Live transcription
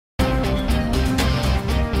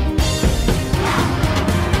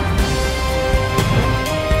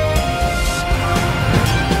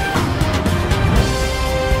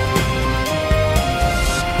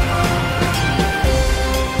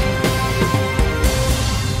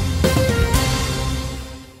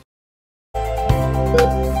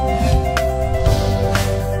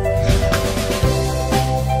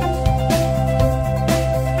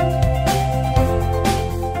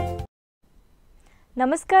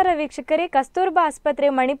ನಮಸ್ಕಾರ ವೀಕ್ಷಕರೇ, ಕಸ್ತೂರ್ಬಾ ಆಸ್ಪತ್ರೆ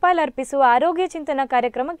ಮಣಿಪಾಲ್ ಅರ್ಪಿಸುವ ಆರೋಗ್ಯ ಚಿಂತನ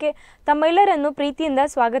ಕಾರ್ಯಕ್ರಮಕ್ಕೆ ತಮ್ಮೆಲ್ಲರನ್ನು ಪ್ರೀತಿಯಿಂದ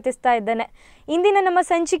ಸ್ವಾಗತಿಸ್ತಾ ಇದ್ದೇನೆ. ಇಂದಿನ ನಮ್ಮ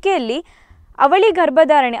ಸಂಚಿಕೆಯಲ್ಲಿ ಅವಳಿ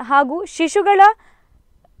ಗರ್ಭಧಾರಣೆ ಹಾಗೂ ಶಿಶುಗಳ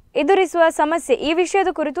ಎದುರಿಸುವ ಸಮಸ್ಯೆ ಈ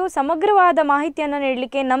ವಿಷಯದ ಕುರಿತು ಸಮಗ್ರವಾದ ಮಾಹಿತಿಯನ್ನು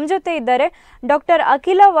ನೀಡಲಿಕ್ಕೆ ನಮ್ಮ ಜೊತೆ ಇದ್ದಾರೆ ಡಾಕ್ಟರ್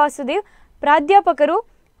ಅಖಿಲ ವಾಸುದೇವ್, ಪ್ರಾಧ್ಯಾಪಕರು,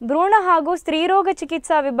 ಭ್ರೂಣ ಹಾಗೂ ಸ್ತ್ರೀರೋಗ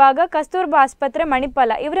ಚಿಕಿತ್ಸಾ ವಿಭಾಗ, ಕಸ್ತೂರ್ಬಾ ಆಸ್ಪತ್ರೆ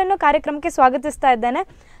ಮಣಿಪಾಲ. ಇವರನ್ನು ಕಾರ್ಯಕ್ರಮಕ್ಕೆ ಸ್ವಾಗತಿಸ್ತಾ ಇದ್ದೇನೆ.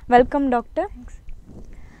 Welcome doctor.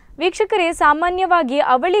 ವೀಕ್ಷಕರೇ, ಸಾಮಾನ್ಯವಾಗಿ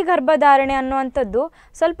ಅವಳಿ ಗರ್ಭಧಾರಣೆ ಅನ್ನುವಂಥದ್ದು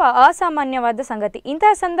ಸ್ವಲ್ಪ ಅಸಾಮಾನ್ಯವಾದ ಸಂಗತಿ.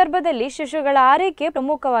 ಇಂತಹ ಸಂದರ್ಭದಲ್ಲಿ ಶಿಶುಗಳ ಆರೈಕೆ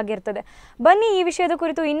ಪ್ರಮುಖವಾಗಿರ್ತದೆ. ಬನ್ನಿ ಈ ವಿಷಯದ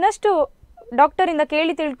ಕುರಿತು ಇನ್ನಷ್ಟು ಡಾಕ್ಟರಿಂದ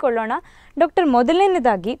ಕೇಳಿ ತಿಳ್ಕೊಳ್ಳೋಣ. ಡಾಕ್ಟರ್,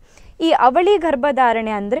 ಮೊದಲನೇದಾಗಿ ಈ ಅವಳಿ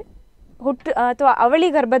ಗರ್ಭಧಾರಣೆ ಅಂದರೆ ಅಥವಾ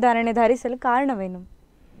ಅವಳಿ ಗರ್ಭಧಾರಣೆ ಧರಿಸಲು ಕಾರಣವೇನು?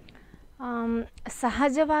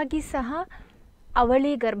 ಸಹಜವಾಗಿ ಸಹ ಅವಳಿ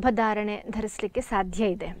ಗರ್ಭಧಾರಣೆ ಧರಿಸಲಿಕ್ಕೆ ಸಾಧ್ಯ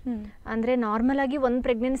ಇದೆ. ಅಂದರೆ ನಾರ್ಮಲ್ ಆಗಿ ಒಂದು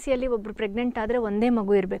ಪ್ರೆಗ್ನೆನ್ಸಿಯಲ್ಲಿ ಒಬ್ರು ಪ್ರೆಗ್ನೆಂಟ್ ಆದರೆ ಒಂದೇ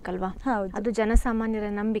ಮಗು ಇರಬೇಕಲ್ವಾ, ಅದು ಜನಸಾಮಾನ್ಯರ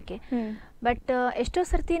ನಂಬಿಕೆ. ಬಟ್ ಎಷ್ಟೋ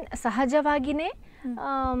ಸರ್ತಿ ಸಹಜವಾಗಿಯೇ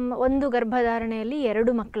ಒಂದು ಗರ್ಭಧಾರಣೆಯಲ್ಲಿ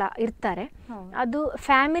 2 ಮಕ್ಕಳ ಇರ್ತಾರೆ. ಅದು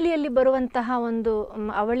ಫ್ಯಾಮಿಲಿಯಲ್ಲಿ ಬರುವಂತಹ ಒಂದು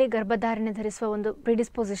ಅವಳಿ ಗರ್ಭಧಾರಣೆ ಧರಿಸುವ ಒಂದು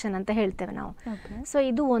ಪ್ರಿಡಿಸ್ಪೊಸಿಷನ್ ಅಂತ ಹೇಳ್ತೇವೆ ನಾವು. ಸೊ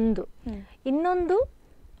ಇದು ಒಂದು. ಇನ್ನೊಂದು,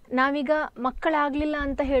 ನಾವೀಗ ಮಕ್ಕಳಾಗಲಿಲ್ಲ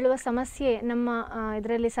ಅಂತ ಹೇಳುವ ಸಮಸ್ಯೆ ನಮ್ಮ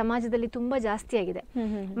ಇದರಲ್ಲಿ ಸಮಾಜದಲ್ಲಿ ತುಂಬ ಜಾಸ್ತಿ ಆಗಿದೆ.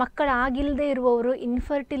 ಮಕ್ಕಳಾಗಿಲ್ಲದೆ ಇರುವವರು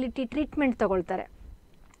ಇನ್ಫರ್ಟಿಲಿಟಿ ಟ್ರೀಟ್ಮೆಂಟ್ ತಗೊಳ್ತಾರೆ.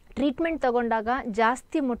 ಟ್ರೀಟ್ಮೆಂಟ್ ತಗೊಂಡಾಗ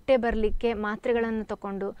ಜಾಸ್ತಿ ಮೊಟ್ಟೆ ಬರಲಿಕ್ಕೆ ಮಾತ್ರೆಗಳನ್ನು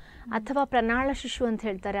ತಗೊಂಡು ಅಥವಾ ಪ್ರಣಾಳ ಶಿಶು ಅಂತ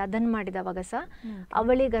ಹೇಳ್ತಾರೆ, ಅದನ್ನು ಮಾಡಿದವಾಗ ಸಹ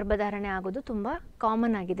ಅವಳಿ ಗರ್ಭಧಾರಣೆ ಆಗೋದು ತುಂಬ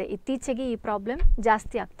ಕಾಮನ್ ಆಗಿದೆ. ಇತ್ತೀಚೆಗೆ ಈ ಪ್ರಾಬ್ಲಮ್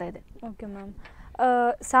ಜಾಸ್ತಿ ಆಗ್ತಾ ಇದೆ. ಓಕೆ ಮ್ಯಾಮ್,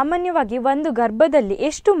 ಸಾಮಾನ್ಯವಾಗಿ ಒಂದು ಗರ್ಭದಲ್ಲಿ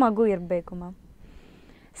ಎಷ್ಟು ಮಗು ಇರಬೇಕು ಮ್ಯಾಮ್?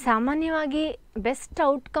 ಸಾಮಾನ್ಯವಾಗಿ ಬೆಸ್ಟ್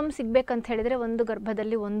ಔಟ್ಕಮ್ ಸಿಗ್ಬೇಕಂತ ಹೇಳಿದ್ರೆ ಒಂದು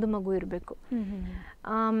ಗರ್ಭದಲ್ಲಿ 1 ಮಗು ಇರಬೇಕು.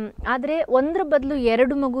 ಆದರೆ ಒಂದ್ರ ಬದಲು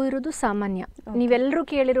 2 ಮಗು ಇರೋದು ಸಾಮಾನ್ಯ. ನೀವೆಲ್ಲರೂ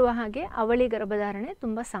ಕೇಳಿರುವ ಹಾಗೆ ಅವಳಿ ಗರ್ಭಧಾರಣೆ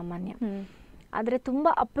ತುಂಬ ಸಾಮಾನ್ಯ. ಆದರೆ ತುಂಬ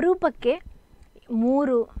ಅಪರೂಪಕ್ಕೆ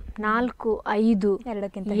 3, 4, 5,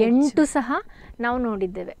 8 ಸಹ ನಾವು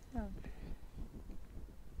ನೋಡಿದ್ದೇವೆ.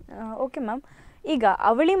 ಓಕೆ ಮ್ಯಾಮ್, ಈಗ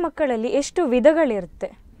ಅವಳಿ ಮಕ್ಕಳಲ್ಲಿ ಎಷ್ಟು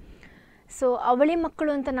ವಿಧಗಳಿರುತ್ತೆ? ಸೊ ಅವಳಿ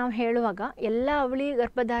ಮಕ್ಕಳು ಅಂತ ನಾವು ಹೇಳುವಾಗ ಎಲ್ಲ ಅವಳಿ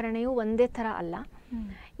ಗರ್ಭಧಾರಣೆಯು ಒಂದೇ ಥರ ಅಲ್ಲ.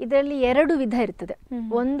 ಇದರಲ್ಲಿ 2 ವಿಧ ಇರ್ತದೆ.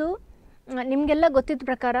 ಒಂದು, ನಿಮಗೆಲ್ಲ ಗೊತ್ತಿದ್ದ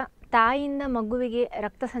ಪ್ರಕಾರ ತಾಯಿಯಿಂದ ಮಗುವಿಗೆ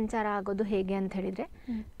ರಕ್ತ ಸಂಚಾರ ಆಗೋದು ಹೇಗೆ ಅಂತ ಹೇಳಿದರೆ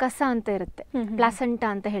ಕಸ ಅಂತ ಇರುತ್ತೆ, ಪ್ಲಾಸೆಂಟಾ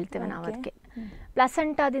ಅಂತ ಹೇಳ್ತೇವೆ ನಾವು. ಅದಕ್ಕೆ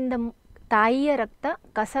ಪ್ಲಾಸೆಂಟಾದಿಂದ ತಾಯಿಯ ರಕ್ತ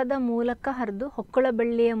ಕಸದ ಮೂಲಕ ಹರಿದು ಹೊಕ್ಕಳ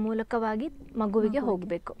ಬಳ್ಳಿಯ ಮೂಲಕವಾಗಿ ಮಗುವಿಗೆ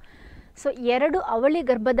ಹೋಗಬೇಕು. ಸೊ 2 ಅವಳಿ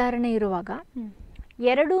ಗರ್ಭಧಾರಣೆ ಇರುವಾಗ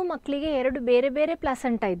 2 ಮಕ್ಕಳಿಗೆ 2 ಬೇರೆ ಬೇರೆ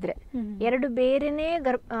ಪ್ಲಾಸೆಂಟಾ ಇದ್ರೆ, 2 ಬೇರೆನೇ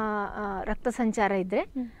ರಕ್ತ ಸಂಚಾರ ಇದ್ರೆ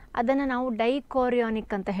ಅದನ್ನು ನಾವು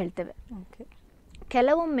ಡೈಕೋರಿಯಾನಿಕ್ ಅಂತ ಹೇಳ್ತೇವೆ.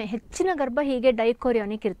 ಕೆಲವೊಮ್ಮೆ ಹೆಚ್ಚಿನ ಗರ್ಭ ಹೀಗೆ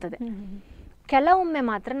ಡೈಕೋರಿಯಾನಿಕ್ ಇರ್ತದೆ. ಕೆಲವೊಮ್ಮೆ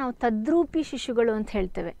ಮಾತ್ರ ನಾವು ತದ್ರೂಪಿ ಶಿಶುಗಳು ಅಂತ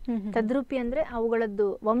ಹೇಳ್ತೇವೆ. ತದ್ರೂಪಿ ಅಂದರೆ ಅವುಗಳದ್ದು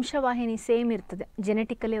ವಂಶವಾಹಿನಿ ಸೇಮ್ ಇರ್ತದೆ,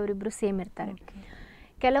 ಜೆನೆಟಿಕಲಿ ಅವರಿಬ್ರು ಸೇಮ್ ಇರ್ತಾರೆ.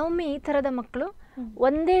 ಕೆಲವೊಮ್ಮೆ ಈ ಥರದ ಮಕ್ಕಳು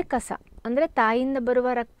ಒಂದೇ ಕಸ ಅಂದರೆ ತಾಯಿಯಿಂದ ಬರುವ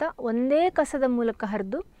ರಕ್ತ ಒಂದೇ ಕಸದ ಮೂಲಕ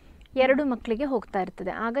ಹರಿದು 2 ಮಕ್ಕಳಿಗೆ ಹೋಗ್ತಾ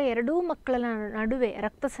ಇರ್ತದೆ. ಆಗ 2 ಮಕ್ಕಳ ನಡುವೆ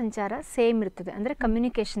ರಕ್ತ ಸಂಚಾರ ಸೇಮ್ ಇರ್ತದೆ, ಅಂದರೆ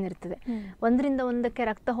ಕಮ್ಯುನಿಕೇಶನ್ ಇರ್ತದೆ. ಒಂದರಿಂದ ಒಂದಕ್ಕೆ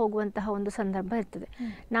ರಕ್ತ ಹೋಗುವಂತಹ ಒಂದು ಸಂದರ್ಭ ಇರ್ತದೆ.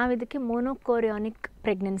 ನಾವಿದಕ್ಕೆ ಮೋನೋಕೋರಿಯಾನಿಕ್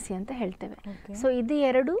ಪ್ರೆಗ್ನೆನ್ಸಿ ಅಂತ ಹೇಳ್ತೇವೆ. ಸೊ ಇದು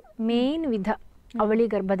 2 ಮೇನ್ ವಿಧ ಅವಳಿ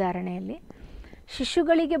ಗರ್ಭಧಾರಣೆಯಲ್ಲಿ.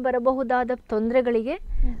 ಶಿಶುಗಳಿಗೆ ಬರಬಹುದಾದ ತೊಂದರೆಗಳಿಗೆ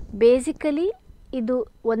ಬೇಸಿಕಲಿ ಇದು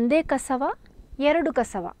ಒಂದೇ ಕಸವ 2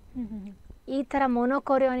 ಕಸವ, ಈ ಥರ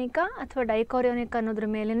ಮೋನೋಕೋರಿಯಾನಿಕ ಅಥವಾ ಡೈಕೋರಿಯಾನಿಕ್ ಅನ್ನೋದ್ರ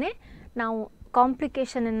ಮೇಲೇ ನಾವು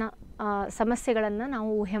ಕಾಂಪ್ಲಿಕೇಶನನ್ನು ಸಮಸ್ಯೆಗಳನ್ನು ನಾವು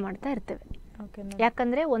ಊಹೆ ಮಾಡ್ತಾ ಇರ್ತೇವೆ.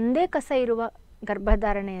 ಯಾಕಂದರೆ ಒಂದೇ ಕಸ ಇರುವ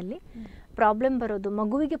ಗರ್ಭಧಾರಣೆಯಲ್ಲಿ ಪ್ರಾಬ್ಲಮ್ ಬರೋದು,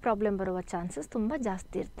 ಮಗುವಿಗೆ ಪ್ರಾಬ್ಲಮ್ ಬರುವ ಚಾನ್ಸಸ್ ತುಂಬ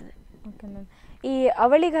ಜಾಸ್ತಿ ಇರ್ತದೆ. ಓಕೆ ಮ್ಯಾಮ್, ಈ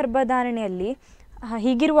ಅವಳಿ ಗರ್ಭಧಾರಣೆಯಲ್ಲಿ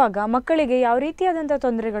ಹೀಗಿರುವಾಗ ಮಕ್ಕಳಿಗೆ ಯಾವ ರೀತಿಯಾದಂಥ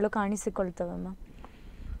ತೊಂದರೆಗಳು ಕಾಣಿಸಿಕೊಳ್ತವೆ ಮ್ಯಾಮ್?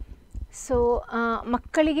 ಸೊ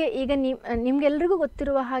ಮಕ್ಕಳಿಗೆ ಈಗ ನಿಮ್ಗೆಲ್ರಿಗೂ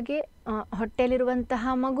ಗೊತ್ತಿರುವ ಹಾಗೆ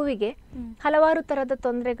ಹೊಟ್ಟೆಯಲ್ಲಿರುವಂತಹ ಮಗುವಿಗೆ ಹಲವಾರು ಥರದ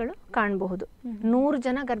ತೊಂದರೆಗಳು ಕಾಣಬಹುದು. 100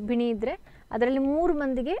 ಜನ ಗರ್ಭಿಣಿ ಇದ್ದರೆ ಅದರಲ್ಲಿ 3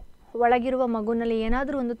 ಮಂದಿಗೆ ಒಳಗಿರುವ ಮಗುನಲ್ಲಿ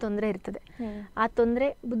ಏನಾದರೂ ಒಂದು ತೊಂದರೆ ಇರ್ತದೆ. ಆ ತೊಂದರೆ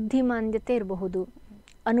ಬುದ್ಧಿಮಾಂದ್ಯತೆ ಇರಬಹುದು,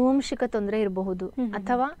 ಅನುವಂಶಿಕ ತೊಂದರೆ ಇರಬಹುದು,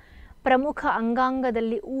 ಅಥವಾ ಪ್ರಮುಖ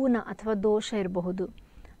ಅಂಗಾಂಗದಲ್ಲಿ ಊನ ಅಥವಾ ದೋಷ ಇರಬಹುದು,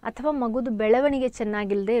 ಅಥವಾ ಮಗುದು ಬೆಳವಣಿಗೆ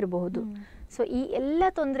ಚೆನ್ನಾಗಿಲ್ಲದೆ ಇರಬಹುದು. ಸೊ ಈ ಎಲ್ಲ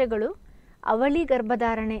ತೊಂದರೆಗಳು ಅವಳಿ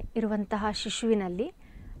ಗರ್ಭಧಾರಣೆ ಇರುವಂತಹ ಶಿಶುವಿನಲ್ಲಿ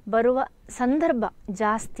ಬರುವ ಸಂದರ್ಭ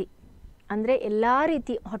ಜಾಸ್ತಿ. ಅಂದರೆ ಎಲ್ಲ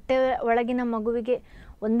ರೀತಿ ಹೊಟ್ಟೆ ಒಳಗಿನ ಮಗುವಿಗೆ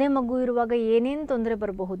ಒಂದೇ ಮಗು ಇರುವಾಗ ಏನೇನು ತೊಂದರೆ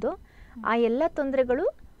ಬರಬಹುದು, ಆ ಎಲ್ಲ ತೊಂದರೆಗಳು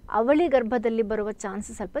ಅವಳಿ ಗರ್ಭದಲ್ಲಿ ಬರುವ ಚಾನ್ಸ್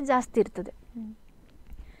ಸ್ವಲ್ಪ ಜಾಸ್ತಿ ಇರ್ತದೆ.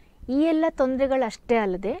 ಈ ಎಲ್ಲ ತೊಂದರೆಗಳಷ್ಟೇ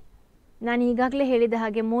ಅಲ್ಲದೆ, ನಾನು ಈಗಾಗಲೇ ಹೇಳಿದ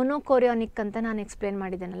ಹಾಗೆ ಮೋನೋಕೋರಿಯಾನಿಕ್ ಅಂತ ನಾನು ಎಕ್ಸ್ಪ್ಲೇನ್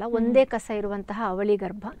ಮಾಡಿದ್ದೇನಲ್ಲ, ಒಂದೇ ಕಸ ಇರುವಂತಹ ಅವಳಿ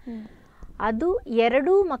ಗರ್ಭ, ಅದು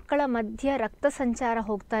 2 ಮಕ್ಕಳ ಮಧ್ಯ ರಕ್ತ ಸಂಚಾರ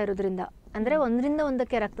ಹೋಗ್ತಾ ಇರೋದ್ರಿಂದ, ಅಂದರೆ ಒಂದರಿಂದ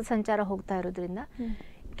ಒಂದಕ್ಕೆ ರಕ್ತ ಸಂಚಾರ ಹೋಗ್ತಾ ಇರೋದ್ರಿಂದ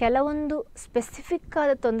ಕೆಲವೊಂದು ಸ್ಪೆಸಿಫಿಕ್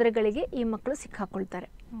ಆದ ತೊಂದರೆಗಳಿಗೆ ಈ ಮಕ್ಕಳು ಸಿಕ್ಕಾಕೊಳ್ತಾರೆ.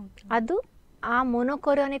 ಅದು ಆ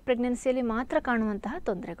ಮೊನೊಕೊರಿಯಾನಿಕ್ ಪ್ರೆಗ್ನೆನ್ಸಿಯಲ್ಲಿ ಮಾತ್ರ ಕಾಣುವಂತಹ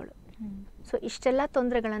ತೊಂದರೆಗಳು. ಸೊ ಇಷ್ಟೆಲ್ಲ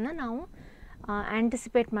ತೊಂದರೆಗಳನ್ನು ನಾವು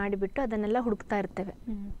ಆಂಟಿಸಿಪೇಟ್ ಮಾಡಿಬಿಟ್ಟು ಅದನ್ನೆಲ್ಲ ಹುಡುಕ್ತಾ ಇರ್ತೇವೆ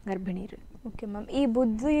ಗರ್ಭಿಣಿಯರು. ಓಕೆ ಮ್ಯಾಮ್, ಈ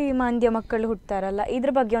ಬುದ್ಧಿಮಾಂದ್ಯ ಮಕ್ಕಳು ಹುಟ್ಟುತ್ತಾರಲ್ಲ,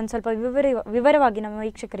 ಇದ್ರ ಬಗ್ಗೆ ಒಂದು ಸ್ವಲ್ಪ ವಿವರವಾಗಿ ನಮ್ಮ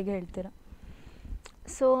ವೀಕ್ಷಕರಿಗೆ ಹೇಳ್ತೀರಾ?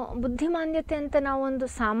 ಸೊ ಬುದ್ಧಿಮಾಂದ್ಯತೆ ಅಂತ ನಾವೊಂದು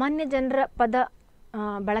ಸಾಮಾನ್ಯ ಜನರ ಪದ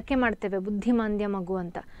ಬಳಕೆ ಮಾಡ್ತೇವೆ, ಬುದ್ಧಿಮಾಂದ್ಯ ಮಗು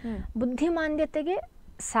ಅಂತ. ಬುದ್ಧಿಮಾಂದ್ಯತೆಗೆ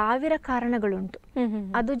 1000 ಕಾರಣಗಳುಂಟು.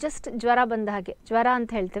 ಅದು ಜಸ್ಟ್ ಜ್ವರ ಬಂದ ಹಾಗೆ, ಜ್ವರ ಅಂತ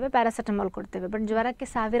ಹೇಳ್ತೇವೆ, ಪ್ಯಾರಾಸೆಟಮಾಲ್ ಕೊಡ್ತೇವೆ, ಬಟ್ ಜ್ವರಕ್ಕೆ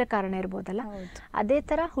 1000 ಕಾರಣ ಇರ್ಬೋದಲ್ಲ. ಅದೇ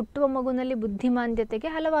ತರ ಹುಟ್ಟುವ ಮಗುನಲ್ಲಿ ಬುದ್ಧಿಮಾಂದ್ಯತೆಗೆ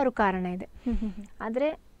ಹಲವಾರು ಕಾರಣ ಇದೆ. ಆದರೆ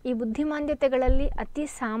ಈ ಬುದ್ಧಿಮಾಂದ್ಯತೆಗಳಲ್ಲಿ ಅತಿ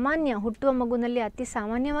ಸಾಮಾನ್ಯ, ಹುಟ್ಟುವ ಮಗುನಲ್ಲಿ ಅತಿ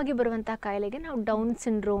ಸಾಮಾನ್ಯವಾಗಿ ಬರುವಂತಹ ಕಾಯಿಲೆಗೆ ನಾವು ಡೌನ್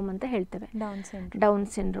ಸಿಂಡ್ರೋಮ್ ಅಂತ ಹೇಳ್ತೇವೆ.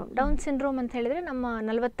 ಡೌನ್ ಸಿಂಡ್ರೋಮ್ ಅಂತ ಹೇಳಿದ್ರೆ ನಮ್ಮ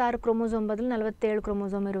 46 ಕ್ರೋಮೋಸೋಮ್ ಬದಲು 47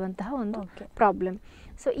 ಕ್ರೋಮೋಸೋಮ್ ಇರುವಂತಹ ಒಂದು ಪ್ರಾಬ್ಲಮ್.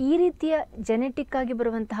 ಸೊ ಈ ರೀತಿಯ ಜೆನೆಟಿಕ್ ಆಗಿ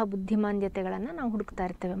ಬರುವಂತಹ ಬುದ್ಧಿಮಾಂದ್ಯತೆಗಳನ್ನು ನಾವು ಹುಡುಕ್ತಾ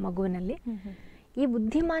ಇರ್ತೇವೆ ಮಗುವಿನಲ್ಲಿ. ಈ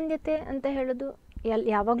ಬುದ್ಧಿಮಾಂದ್ಯತೆ ಅಂತ ಹೇಳೋದು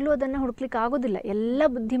ಯಾವಾಗಲೂ ಅದನ್ನು ಹುಡುಕ್ಲಿಕ್ಕೆ ಆಗೋದಿಲ್ಲ. ಎಲ್ಲ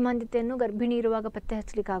ಬುದ್ಧಿಮಾಂದ್ಯತೆಯನ್ನು ಗರ್ಭಿಣಿ ಇರುವಾಗ ಪತ್ತೆ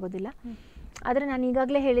ಹಚ್ಚಲಿಕ್ಕೆ ಆಗೋದಿಲ್ಲ. ಆದರೆ ನಾನು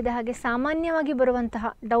ಈಗಾಗಲೇ ಹೇಳಿದ ಹಾಗೆ ಸಾಮಾನ್ಯವಾಗಿ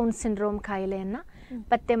ಬರುವಂತಹ ಡೌನ್ ಸಿಂಡ್ರೋಮ್ ಕಾಯಿಲೆಯನ್ನು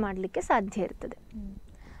ಪತ್ತೆ ಮಾಡಲಿಕ್ಕೆ ಸಾಧ್ಯ ಇರ್ತದೆ.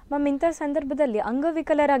 ಮ್ಯಾಮ್, ಇಂಥ ಸಂದರ್ಭದಲ್ಲಿ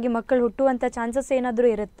ಅಂಗವಿಕಲರಾಗಿ ಮಕ್ಕಳು ಹುಟ್ಟುವಂಥ ಚಾನ್ಸಸ್ ಏನಾದರೂ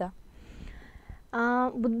ಇರುತ್ತಾ?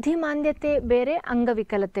 ಬುದ್ಧಿಮಾಂದ್ಯತೆ ಬೇರೆ,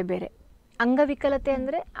 ಅಂಗವಿಕಲತೆ ಬೇರೆ. ಅಂಗವಿಕಲತೆ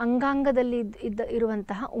ಅಂದರೆ ಅಂಗಾಂಗದಲ್ಲಿ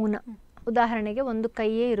ಇರುವಂತಹ ಊನ. ಉದಾಹರಣೆಗೆ ಒಂದು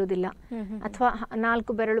ಕೈಯೇ ಇರುವುದಿಲ್ಲ, ಅಥವಾ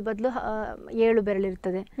 4 ಬೆರಳು ಬದಲು 7 ಬೆರಳು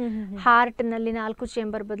ಇರ್ತದೆ. ಹಾರ್ಟ್ನಲ್ಲಿ 4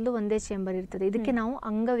 ಚೇಂಬರ್ ಬದಲು ಒಂದೇ ಚೇಂಬರ್ ಇರ್ತದೆ. ಇದಕ್ಕೆ ನಾವು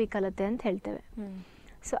ಅಂಗವಿಕಲತೆ ಅಂತ ಹೇಳ್ತೇವೆ.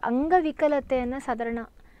 ಸೊ ಅಂಗವಿಕಲತೆಯನ್ನು ಸಾಧಾರಣ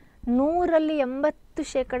 100ರಲ್ಲಿ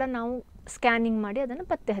 80% ನಾವು ಸ್ಕ್ಯಾನಿಂಗ್ ಮಾಡಿ ಅದನ್ನು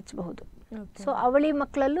ಪತ್ತೆ ಹಚ್ಚಬಹುದು. ಸೊ ಅವಳಿ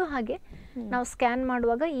ಮಕ್ಕಳಲ್ಲೂ ಹಾಗೆ ನಾವು ಸ್ಕ್ಯಾನ್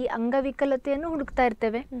ಮಾಡುವಾಗ ಈ ಅಂಗವಿಕಲತೆಯನ್ನು ಹುಡುಕ್ತಾ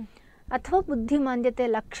ಇರ್ತೇವೆ, ಅಥವಾ ಬುದ್ಧಿಮಾಂದ್ಯತೆ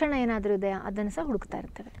ಲಕ್ಷಣ ಏನಾದರೂ ಇದೆಯಾ ಅದನ್ನು ಸಹ ಹುಡುಕ್ತಾ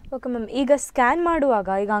ಇರ್ತೇವೆ. ಓಕೆ ಮ್ಯಾಮ್, ಈಗ ಸ್ಕ್ಯಾನ್ ಮಾಡುವಾಗ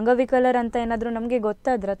ಈಗ ಅಂಗವಿಕಲರ ಅಂತ ಏನಾದರೂ ನಮಗೆ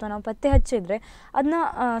ಗೊತ್ತಾದ್ರೆ ಅಥವಾ ನಾವು ಪತ್ತೆ ಹಚ್ಚಿದ್ರೆ ಅದನ್ನ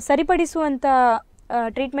ಸರಿಪಡಿಸುವಂಥ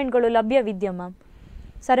ಟ್ರೀಟ್ಮೆಂಟ್ಗಳು ಲಭ್ಯವಿದೆಯಾ ಮ್ಯಾಮ್?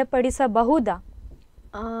 ಸರಿಪಡಿಸಬಹುದಾ?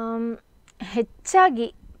 ಹೆಚ್ಚಾಗಿ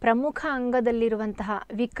ಪ್ರಮುಖ ಅಂಗದಲ್ಲಿರುವಂತಹ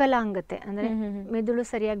ವಿಕಲಾಂಗತೆ ಅಂದರೆ ಮೆದುಳು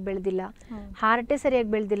ಸರಿಯಾಗಿ ಬೆಳೆದಿಲ್ಲ, ಹಾರ್ಟೇ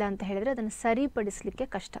ಸರಿಯಾಗಿ ಬೆಳೆದಿಲ್ಲ ಅಂತ ಹೇಳಿದ್ರೆ ಅದನ್ನು ಸರಿಪಡಿಸಲಿಕ್ಕೆ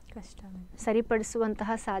ಕಷ್ಟ.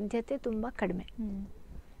 ಸರಿಪಡಿಸುವಂತಹ ಸಾಧ್ಯತೆ ತುಂಬ ಕಡಿಮೆ.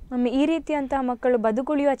 ಮ್ಯಾಮ್, ಈ ರೀತಿಯಂತಹ ಮಕ್ಕಳು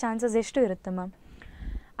ಬದುಕುಳಿಯುವ ಚಾನ್ಸಸ್ ಎಷ್ಟು ಇರುತ್ತೆ ಮ್ಯಾಮ್?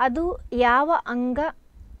 ಅದು ಯಾವ ಅಂಗ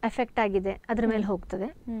ಎಫೆಕ್ಟ್ ಆಗಿದೆ ಅದರ ಮೇಲೆ ಹೋಗ್ತದೆ.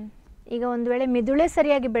 ಈಗ ಒಂದು ವೇಳೆ ಮಿದುಳೇ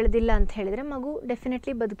ಸರಿಯಾಗಿ ಬೆಳೆದಿಲ್ಲ ಅಂತ ಹೇಳಿದ್ರೆ ಮಗು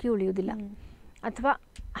ಡೆಫಿನೆಟ್ಲಿ ಬದುಕಿ ಉಳಿಯುವುದಿಲ್ಲ. ಅಥವಾ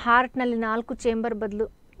ಹಾರ್ಟ್ನಲ್ಲಿ 4 ಚೇಂಬರ್ ಬದಲು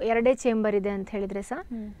 2 ಚೇಂಬರ್ ಇದೆ ಅಂತ ಹೇಳಿದ್ರೆ ಸಹ,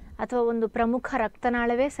 ಅಥವಾ ಒಂದು ಪ್ರಮುಖ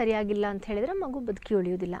ರಕ್ತನಾಳವೇ ಸರಿಯಾಗಿಲ್ಲ ಅಂತ ಹೇಳಿದ್ರೆ ಮಗು ಬದುಕಿ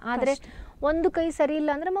ಉಳಿಯುವುದಿಲ್ಲ. ಆದರೆ ಒಂದು ಕೈ ಸರಿ ಇಲ್ಲ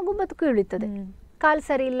ಅಂದ್ರೆ ಮಗು ಬದುಕಿ ಉಳಿತದೆ. ಕಾಲು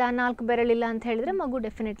ಸರಿ ಇಲ್ಲ, 4 ಬೆರಳಿಲ್ಲ ಅಂತ ಹೇಳಿದ್ರೆ ಮಗು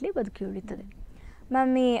ಡೆಫಿನೆಟ್ಲಿ ಬದುಕಿ ಉಳಿತದೆ.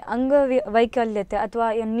 ಮ್ಯಾಮ್, ಈ ಅಂಗವೈಕಲ್ಯತೆ ಅಥವಾ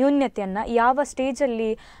ನ್ಯೂನ್ಯತೆಯನ್ನು ಯಾವ ಸ್ಟೇಜಲ್ಲಿ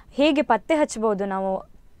ಹೇಗೆ ಪತ್ತೆ ಹಚ್ಚಬಹುದು ನಾವು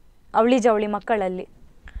ಅವಳಿ ಜವಳಿ ಮಕ್ಕಳಲ್ಲಿ?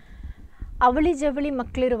 ಅವಳಿ ಜವಳಿ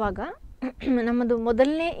ಮಕ್ಕಳಿರುವಾಗ ನಮ್ಮದು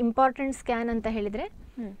ಮೊದಲನೇ ಇಂಪಾರ್ಟೆಂಟ್ ಸ್ಕ್ಯಾನ್ ಅಂತ ಹೇಳಿದರೆ,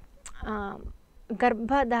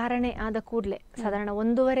 ಗರ್ಭಧಾರಣೆ ಆದ ಕೂಡಲೇ ಸಾಧಾರಣ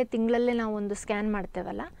 1.5 ತಿಂಗಳಲ್ಲೇ ನಾವು ಒಂದು ಸ್ಕ್ಯಾನ್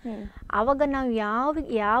ಮಾಡ್ತೇವಲ್ಲ, ಆವಾಗ ನಾವು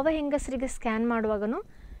ಯಾವ ಹೆಂಗಸರಿಗೆ ಸ್ಕ್ಯಾನ್ ಮಾಡುವಾಗನೂ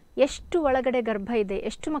ಎಷ್ಟು ಒಳಗಡೆ ಗರ್ಭ ಇದೆ,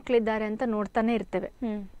 ಎಷ್ಟು ಮಕ್ಕಳಿದ್ದಾರೆ ಅಂತ ನೋಡ್ತಾನೆ ಇರ್ತೇವೆ.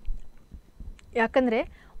 ಯಾಕಂದರೆ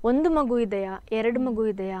 1 ಮಗು ಇದೆಯಾ, 2 ಮಗು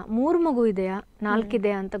ಇದೆಯಾ, 3 ಮಗು ಇದೆಯಾ, 4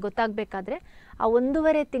 ಇದೆಯಾ ಅಂತ ಗೊತ್ತಾಗಬೇಕಾದ್ರೆ ಆ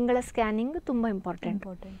 1.5 ತಿಂಗಳ ಸ್ಕ್ಯಾನಿಂಗ್ ತುಂಬ ಇಂಪಾರ್ಟೆಂಟ್.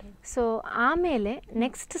 ಸೊ ಆಮೇಲೆ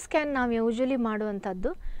ನೆಕ್ಸ್ಟ್ ಸ್ಕ್ಯಾನ್ ನಾವು ಯೂಶಲಿ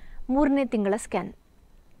ಮಾಡುವಂಥದ್ದು 3ನೇ ತಿಂಗಳ ಸ್ಕ್ಯಾನ್.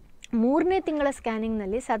 3ನೇ ತಿಂಗಳ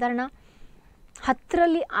ಸ್ಕ್ಯಾನಿಂಗ್ನಲ್ಲಿ ಸಾಧಾರಣ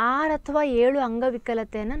 10ರಲ್ಲಿ 6 ಅಥವಾ 7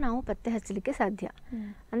 ಅಂಗವಿಕಲತೆಯನ್ನು ನಾವು ಪತ್ತೆ ಹಚ್ಚಲಿಕ್ಕೆ ಸಾಧ್ಯ.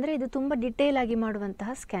 ಅಂದರೆ ಇದು ತುಂಬ ಡಿಟೇಲ್ ಆಗಿ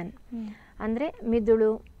ಮಾಡುವಂತಹ ಸ್ಕ್ಯಾನ್. ಅಂದರೆ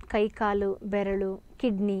ಮಿದುಳು, ಕೈಕಾಲು, ಬೆರಳು,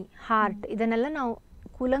 ಕಿಡ್ನಿ, ಹಾರ್ಟ್ ಇದನ್ನೆಲ್ಲ ನಾವು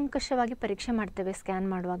ಕೂಲಂಕಷವಾಗಿ ಪರೀಕ್ಷೆ ಮಾಡ್ತೇವೆ ಸ್ಕ್ಯಾನ್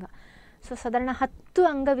ಮಾಡುವಾಗ. ಸೊ ಸಾಧಾರಣ 10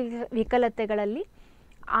 ಅಂಗವಿಕಲತೆಗಳಲ್ಲಿ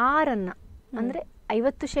 6ಅನ್ನು ಅಂದರೆ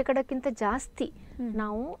 50%ಕ್ಕಿಂತ ಜಾಸ್ತಿ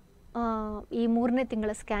ನಾವು ಈ 3ನೇ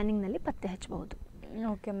ತಿಂಗಳ ಸ್ಕ್ಯಾನಿಂಗ್ನಲ್ಲಿ ಪತ್ತೆ ಹಚ್ಚಬಹುದು.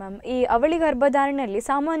 ಓಕೆ ಮ್ಯಾಮ್, ಈ ಅವಳಿ ಗರ್ಭಧಾರಣೆಯಲ್ಲಿ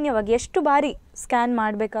ಸಾಮಾನ್ಯವಾಗಿ ಎಷ್ಟು ಬಾರಿ ಸ್ಕ್ಯಾನ್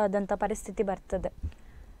ಮಾಡಬೇಕಾದಂಥ ಪರಿಸ್ಥಿತಿ ಬರ್ತದೆ?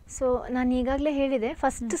 ಸೊ ನಾನು ಈಗಾಗಲೇ ಹೇಳಿದೆ,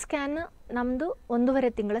 ಫಸ್ಟ್ ಸ್ಕ್ಯಾನ್ ನಮ್ಮದು 1.5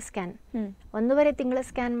 ತಿಂಗಳ ಸ್ಕ್ಯಾನ್. 1.5 ತಿಂಗಳ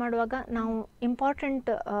ಸ್ಕ್ಯಾನ್ ಮಾಡುವಾಗ ನಾವು ಇಂಪಾರ್ಟೆಂಟ್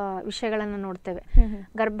ವಿಷಯಗಳನ್ನು ನೋಡ್ತೇವೆ.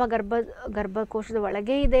 ಗರ್ಭಕೋಶದ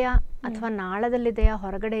ಒಳಗೆ ಇದೆಯಾ, ಅಥವಾ ನಾಳದಲ್ಲಿದೆಯಾ,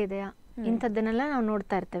 ಹೊರಗಡೆ ಇದೆಯಾ, ಇಂಥದ್ದನ್ನೆಲ್ಲ ನಾವು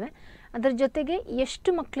ನೋಡ್ತಾ ಇರ್ತೇವೆ. ಅದರ ಜೊತೆಗೆ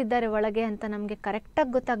ಎಷ್ಟು ಮಕ್ಕಳಿದ್ದಾರೆ ಒಳಗೆ ಅಂತ ನಮಗೆ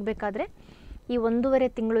ಕರೆಕ್ಟಾಗಿ ಗೊತ್ತಾಗಬೇಕಾದ್ರೆ ಈ 1.5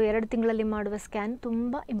 ತಿಂಗಳು 2 ತಿಂಗಳಲ್ಲಿ ಮಾಡುವ ಸ್ಕ್ಯಾನ್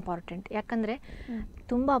ತುಂಬ ಇಂಪಾರ್ಟೆಂಟ್. ಯಾಕಂದರೆ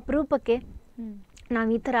ತುಂಬ ಅಪರೂಪಕ್ಕೆ ನಾವು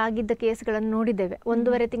ಈ ಥರ ಆಗಿದ್ದ ಕೇಸ್ಗಳನ್ನು ನೋಡಿದ್ದೇವೆ.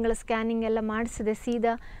 1.5 ತಿಂಗಳ ಸ್ಕ್ಯಾನಿಂಗ್ ಎಲ್ಲ ಮಾಡಿಸಿದೆ,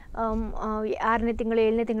 ಸೀದಾ 6ನೇ ತಿಂಗಳು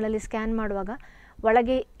 7ನೇ ತಿಂಗಳಲ್ಲಿ ಸ್ಕ್ಯಾನ್ ಮಾಡುವಾಗ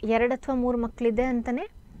ಒಳಗೆ 2 ಅಥವಾ 3 ಮಕ್ಕಳಿದೆ ಅಂತಲೇ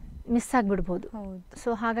ಮಿಸ್ ಆಗಿಬಿಡ್ಬೋದು.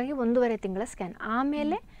 ಸೊ ಹಾಗಾಗಿ 1.5 ತಿಂಗಳ ಸ್ಕ್ಯಾನ್.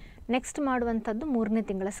 ಆಮೇಲೆ ನೆಕ್ಸ್ಟ್ ಮಾಡುವಂಥದ್ದು 3ನೇ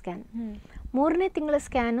ತಿಂಗಳ ಸ್ಕ್ಯಾನ್. 3ನೇ ತಿಂಗಳ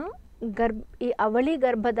ಸ್ಕ್ಯಾನು ಈ ಅವಳಿ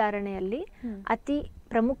ಗರ್ಭಧಾರಣೆಯಲ್ಲಿ ಅತಿ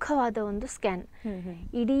ಪ್ರಮುಖವಾದ ಒಂದು ಸ್ಕ್ಯಾನ್.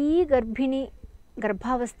 ಇಡೀ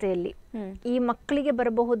ಗರ್ಭಾವಸ್ಥೆಯಲ್ಲಿ ಈ ಮಕ್ಕಳಿಗೆ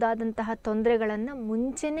ಬರಬಹುದಾದಂತಹ ತೊಂದರೆಗಳನ್ನು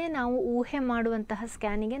ಮುಂಚೆನೆ ನಾವು ಊಹೆ ಮಾಡುವಂತಹ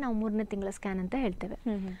ಸ್ಕ್ಯಾನಿಗೆ ನಾವು 3ನೇ ತಿಂಗಳ ಸ್ಕ್ಯಾನ್ ಅಂತ ಹೇಳ್ತೇವೆ.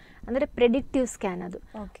 ಅಂದರೆ ಪ್ರೆಡಿಕ್ಟಿವ್ ಸ್ಕ್ಯಾನ್. ಅದು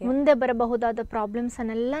ಮುಂದೆ ಬರಬಹುದಾದ ಪ್ರಾಬ್ಲಮ್ಸ್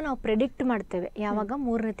ಅನ್ನೆಲ್ಲ ನಾವು ಪ್ರೆಡಿಕ್ಟ್ ಮಾಡ್ತೇವೆ ಯಾವಾಗ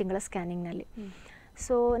 3ನೇ ತಿಂಗಳ ಸ್ಕ್ಯಾನಿಂಗ್ನಲ್ಲಿ.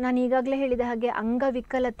 ಸೊ ನಾನು ಈಗಾಗಲೇ ಹೇಳಿದ ಹಾಗೆ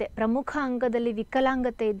ಅಂಗವಿಕಲತೆ, ಪ್ರಮುಖ ಅಂಗದಲ್ಲಿ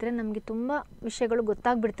ವಿಕಲಾಂಗತೆ ಇದ್ದರೆ ನಮಗೆ ತುಂಬ ವಿಷಯಗಳು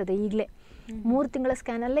ಗೊತ್ತಾಗ್ಬಿಡ್ತದೆ ಈಗಲೇ. 3 ತಿಂಗಳ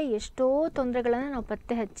ಸ್ಕ್ಯಾನಲ್ಲೇ ಎಷ್ಟೋ ತೊಂದರೆಗಳನ್ನು ನಾವು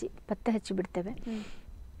ಪತ್ತೆ ಹಚ್ಚಿ ಬಿಡ್ತೇವೆ.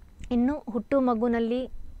 ಇನ್ನು ಹುಟ್ಟು ಮಗುನಲ್ಲಿ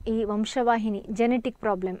ಈ ವಂಶವಾಹಿನಿ ಜೆನೆಟಿಕ್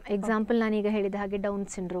ಪ್ರಾಬ್ಲಮ್, ಎಕ್ಸಾಂಪಲ್ ನಾನೀಗ ಹೇಳಿದ ಹಾಗೆ ಡೌನ್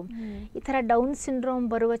ಸಿಂಡ್ರೋಮ್, ಈ ಥರ ಡೌನ್ ಸಿಂಡ್ರೋಮ್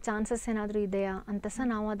ಬರುವ ಚಾನ್ಸಸ್ ಏನಾದರೂ ಇದೆಯಾ ಅಂತ ಸಹ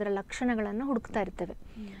ನಾವು ಅದರ ಲಕ್ಷಣಗಳನ್ನು ಹುಡುಕ್ತಾ ಇರ್ತೇವೆ.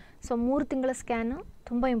 ಸೊ 3 ತಿಂಗಳ ಸ್ಕ್ಯಾನು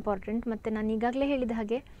ತುಂಬ ಇಂಪಾರ್ಟೆಂಟ್. ಮತ್ತು ನಾನು ಈಗಾಗಲೇ ಹೇಳಿದ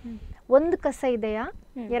ಹಾಗೆ 1 ಕಸ ಇದೆಯಾ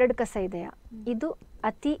 2 ಕಸ ಇದೆಯಾ, ಇದು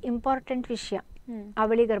ಅತಿ ಇಂಪಾರ್ಟೆಂಟ್ ವಿಷಯ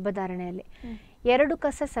ಅವಳಿ ಗರ್ಭಧಾರಣೆಯಲ್ಲಿ. 2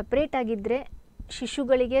 ಕಸ ಸಪ್ರೇಟ್ ಆಗಿದ್ದರೆ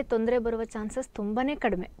ಶಿಶುಗಳಿಗೆ ತೊಂದರೆ ಬರುವ ಚಾನ್ಸಸ್ ತುಂಬಾ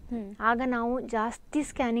ಕಡಿಮೆ. ಆಗ ನಾವು ಜಾಸ್ತಿ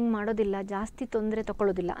ಸ್ಕ್ಯಾನಿಂಗ್ ಮಾಡೋದಿಲ್ಲ, ಜಾಸ್ತಿ ತೊಂದರೆ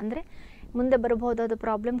ತಗೊಳ್ಳೋದಿಲ್ಲ. ಅಂದರೆ ಮುಂದೆ ಬರಬಹುದಾದ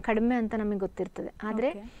ಪ್ರಾಬ್ಲಮ್ ಕಡಿಮೆ ಅಂತ ನಮಗೆ ಗೊತ್ತಿರ್ತದೆ.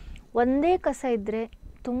 ಆದರೆ ಒಂದೇ ಕಸ ಇದ್ದರೆ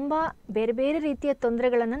ತುಂಬ ಬೇರೆ ಬೇರೆ ರೀತಿಯ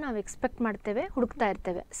ತೊಂದರೆಗಳನ್ನು ನಾವು ಎಕ್ಸ್ಪೆಕ್ಟ್ ಮಾಡ್ತೇವೆ, ಹುಡುಕ್ತಾ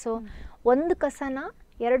ಇರ್ತೇವೆ. ಸೊ 1 ಕಸನ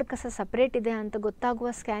 2 ಕಸ ಸಪ್ರೇಟ್ ಇದೆ ಅಂತ ಗೊತ್ತಾಗುವ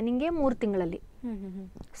ಸ್ಕ್ಯಾನಿಂಗೇ 3 ತಿಂಗಳಲ್ಲಿ.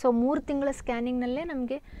 ಸೊ 3 ತಿಂಗಳ ಸ್ಕ್ಯಾನಿಂಗ್ನಲ್ಲೇ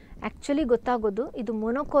ನಮಗೆ ಆ್ಯಕ್ಚುಲಿ ಗೊತ್ತಾಗೋದು ಇದು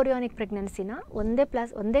ಮೊನೊಕೋರಿಯಾನಿಕ್ ಪ್ರೆಗ್ನೆನ್ಸಿನ,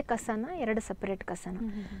 ಒಂದೇ ಕಸನ 2 ಸಪ್ರೇಟ್ ಕಸನ.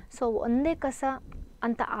 ಸೊ ಒಂದೇ ಕಸ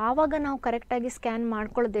ಅಂತ ಆವಾಗ ನಾವು ಕರೆಕ್ಟಾಗಿ ಸ್ಕ್ಯಾನ್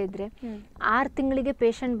ಮಾಡ್ಕೊಳ್ಳದೆ ಇದ್ದರೆ 6 ತಿಂಗಳಿಗೆ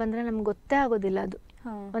ಪೇಷಂಟ್ ಬಂದರೆ ನಮ್ಗೆ ಗೊತ್ತೇ ಆಗೋದಿಲ್ಲ ಅದು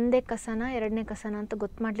ಒಂದೇ ಕಸನ 2ನೇ ಕಸನ ಅಂತ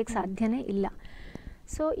ಗೊತ್ತು ಮಾಡ್ಲಿಕ್ಕೆ ಸಾಧ್ಯನೇ ಇಲ್ಲ.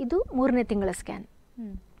 ಸೊ ಇದು 3ನೇ ತಿಂಗಳ ಸ್ಕ್ಯಾನ್.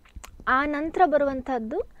 ಆ ನಂತರ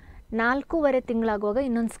ಬರುವಂಥದ್ದು 4.5 ತಿಂಗಳಾಗುವಾಗ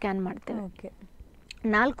ಇನ್ನೊಂದು ಸ್ಕ್ಯಾನ್ ಮಾಡ್ತೇವೆ.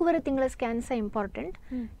 4.5 ತಿಂಗಳ ಸ್ಕ್ಯಾನ್ ಸಹ ಇಂಪಾರ್ಟೆಂಟ್.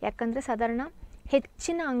 ಯಾಕಂದರೆ ಸಾಧಾರಣ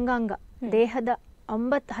ಹೆಚ್ಚಿನ ಅಂಗಾಂಗ ದೇಹದ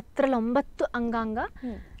 10 ಅಂಗಾಂಗ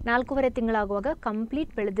 4.5 ತಿಂಗಳಾಗುವಾಗ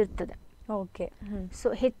ಕಂಪ್ಲೀಟ್ ಬೆಳೆದಿರ್ತದೆ. ಸೊ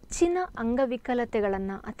ಹೆಚ್ಚಿನ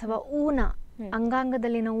ಅಂಗವಿಕಲತೆಗಳನ್ನು ಅಥವಾ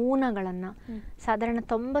ಅಂಗಾಂಗದಲ್ಲಿನ ಊನಗಳನ್ನು ಸಾಧಾರಣ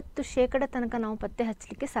 90% ತನಕ ನಾವು ಪತ್ತೆ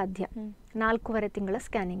ಹಚ್ಚಲಿಕ್ಕೆ ಸಾಧ್ಯ 4.5 ತಿಂಗಳ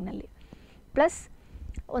ಸ್ಕ್ಯಾನಿಂಗ್ನಲ್ಲಿ. ಪ್ಲಸ್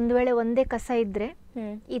ಒಂದು ವೇಳೆ ಒಂದೇ ಕಸ ಇದ್ದರೆ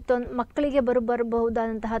ಈ ಮಕ್ಕಳಿಗೆ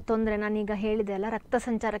ಬರಬಹುದಾದಂತಹ ತೊಂದರೆ ನಾನೀಗ ಹೇಳಿದೆ ಅಲ್ಲ, ರಕ್ತ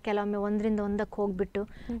ಸಂಚಾರ ಕೆಲವೊಮ್ಮೆ ಒಂದರಿಂದ ಒಂದಕ್ಕೆ ಹೋಗ್ಬಿಟ್ಟು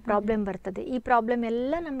ಪ್ರಾಬ್ಲಮ್ ಬರ್ತದೆ. ಈ ಪ್ರಾಬ್ಲಮ್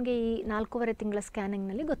ಎಲ್ಲ ನಮಗೆ ಈ 4.5 ತಿಂಗಳ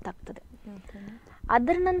ಸ್ಕ್ಯಾನಿಂಗ್ನಲ್ಲಿ ಗೊತ್ತಾಗ್ತದೆ.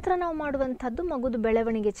 ಅದರ ನಂತರ ನಾವು ಮಾಡುವಂಥದ್ದು ಮಗುದು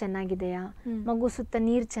ಬೆಳವಣಿಗೆ ಚೆನ್ನಾಗಿದೆಯಾ, ಮಗು ಸುತ್ತ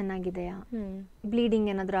ನೀರು ಚೆನ್ನಾಗಿದೆಯಾ, ಬ್ಲೀಡಿಂಗ್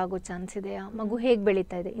ಏನಾದರೂ ಆಗೋ ಚಾನ್ಸ್ ಇದೆಯಾ, ಮಗು ಹೇಗೆ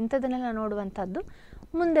ಬೆಳೀತಾ ಇದೆ, ಇಂಥದನ್ನೆಲ್ಲ ನೋಡುವಂಥದ್ದು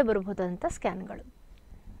ಮುಂದೆ ಬರಬಹುದಾದಂಥ ಸ್ಕ್ಯಾನ್ಗಳು.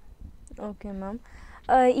 ಓಕೆ ಮ್ಯಾಮ್,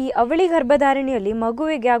 ಈ ಅವಳಿ ಗರ್ಭಧಾರಣೆಯಲ್ಲಿ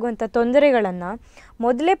ಮಗುವಿಗೆ ಆಗುವಂಥ ತೊಂದರೆಗಳನ್ನು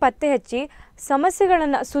ಮೊದಲೇ ಪತ್ತೆ ಹಚ್ಚಿ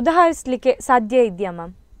ಸಮಸ್ಯೆಗಳನ್ನು ಸುಧಾರಿಸಲಿಕ್ಕೆ ಸಾಧ್ಯ ಇದೆಯಾ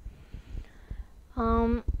ಮ್ಯಾಮ್?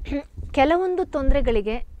 ಕೆಲವೊಂದು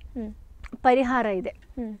ತೊಂದರೆಗಳಿಗೆ ಪರಿಹಾರ ಇದೆ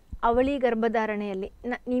ಅವಳಿ ಗರ್ಭಧಾರಣೆಯಲ್ಲಿ.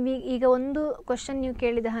 ಈಗ ಒಂದು ಕ್ವಶನ್ ನೀವು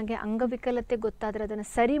ಕೇಳಿದ ಹಾಗೆ ಅಂಗವಿಕಲತೆ ಗೊತ್ತಾದರೆ ಅದನ್ನು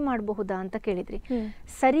ಸರಿ ಮಾಡಬಹುದಾ ಅಂತ ಕೇಳಿದ್ರಿ.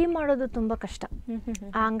 ಸರಿ ಮಾಡೋದು ತುಂಬ ಕಷ್ಟ.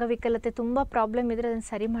 ಆ ಅಂಗವಿಕಲತೆ ತುಂಬ ಪ್ರಾಬ್ಲಮ್ ಇದ್ರೆ ಅದನ್ನು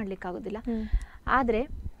ಸರಿ ಮಾಡಲಿಕ್ಕಾಗೋದಿಲ್ಲ. ಆದರೆ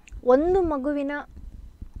ಒಂದು ಮಗುವಿನ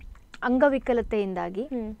ಅಂಗವಿಕಲತೆಯಿಂದಾಗಿ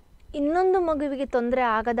ಇನ್ನೊಂದು ಮಗುವಿಗೆ ತೊಂದರೆ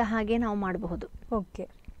ಆಗದ ಹಾಗೆ ನಾವು ಮಾಡಬಹುದು.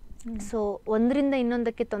 ಸೊ ಒಂದರಿಂದ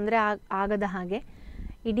ಇನ್ನೊಂದಕ್ಕೆ ತೊಂದರೆ ಆಗದ ಹಾಗೆ,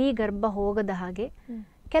 ಇಡೀ ಗರ್ಭ ಹೋಗದ ಹಾಗೆ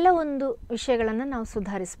ಕೆಲವೊಂದು ವಿಷಯಗಳನ್ನು ನಾವು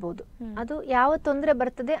ಸುಧಾರಿಸಬಹುದು. ಅದು ಯಾವ ತೊಂದರೆ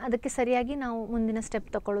ಬರ್ತದೆ ಅದಕ್ಕೆ ಸರಿಯಾಗಿ ನಾವು ಮುಂದಿನ ಸ್ಟೆಪ್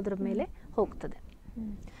ತಗೊಳ್ಳೋದ್ರ ಮೇಲೆ ಹೋಗ್ತದೆ.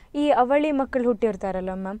 ಈ ಅವಳಿ ಮಕ್ಕಳು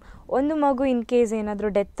ಹುಟ್ಟಿರ್ತಾರಲ್ಲ ಮ್ಯಾಮ್, ಒಂದು ಮಗು ಇನ್ ಕೇಸ್ ಏನಾದರೂ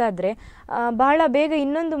ಡೆತ್ ಆದರೆ ಬಹಳ ಬೇಗ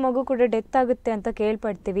ಇನ್ನೊಂದು ಮಗು ಕೂಡ ಡೆತ್ ಆಗುತ್ತೆ ಅಂತ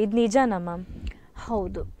ಕೇಳ್ಪಡ್ತೀವಿ, ಇದು ನಿಜಾನಾ ಮ್ಯಾಮ್?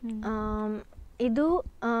 ಹೌದು, ಇದು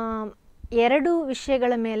 2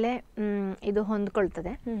 ವಿಷಯಗಳ ಮೇಲೆ ಇದು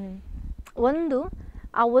ಹೊಂದ್ಕೊಳ್ತದೆ.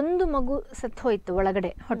 ಒಂದು ಮಗು ಸತ್ತು ಹೋಯ್ತು,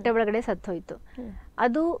 ಹೊಟ್ಟೆ ಒಳಗಡೆ ಸತ್ತು ಹೋಯ್ತು,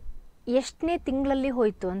 ಅದು ಎಷ್ಟನೇ ತಿಂಗಳಲ್ಲಿ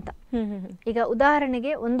ಹೋಯ್ತು ಅಂತ. ಈಗ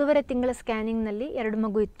ಉದಾಹರಣೆಗೆ 1.5 ತಿಂಗಳ ಸ್ಕ್ಯಾನಿಂಗ್ನಲ್ಲಿ 2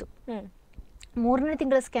 ಮಗು ಇತ್ತು, 3ನೇ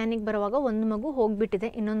ತಿಂಗಳ ಸ್ಕ್ಯಾನಿಂಗ್ ಬರುವಾಗ 1 ಮಗು ಹೋಗ್ಬಿಟ್ಟಿದೆ,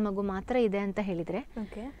 ಇನ್ನೊಂದು ಮಗು ಮಾತ್ರ ಇದೆ ಅಂತ ಹೇಳಿದರೆ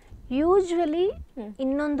ಯೂಶ್ವಲಿ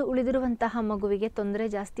ಇನ್ನೊಂದು ಉಳಿದಿರುವಂತಹ ಮಗುವಿಗೆ ತೊಂದರೆ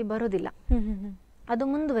ಜಾಸ್ತಿ ಬರೋದಿಲ್ಲ, ಅದು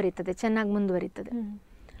ಮುಂದುವರಿತದೆ, ಚೆನ್ನಾಗಿ ಮುಂದುವರಿತದೆ.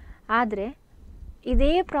 ಆದರೆ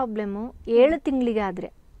ಇದೇ ಪ್ರಾಬ್ಲಮ್ಮು 7 ತಿಂಗಳಿಗೆ ಆದರೆ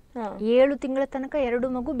 7 ತಿಂಗಳ ತನಕ 2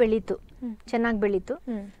 ಮಗು ಬೆಳೀತು, ಚೆನ್ನಾಗಿ ಬೆಳೀತು,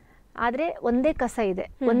 ಆದರೆ ಒಂದೇ ಕಸ ಇದೆ,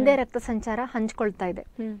 ಒಂದೇ ರಕ್ತ ಸಂಚಾರ ಹಂಚ್ಕೊಳ್ತಾ ಇದೆ.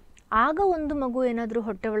 ಆಗ ಒಂದು ಮಗು ಏನಾದರೂ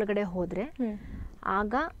ಹೊಟ್ಟೆ ಒಳಗಡೆ ಹೋದರೆ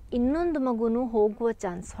ಆಗ ಇನ್ನೊಂದು ಮಗುನು ಹೋಗುವ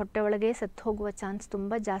ಚಾನ್ಸ್, ಹೊಟ್ಟೆ ಒಳಗೆ ಸತ್ತು ಹೋಗುವ ಚಾನ್ಸ್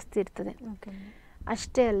ತುಂಬ ಜಾಸ್ತಿ ಇರ್ತದೆ.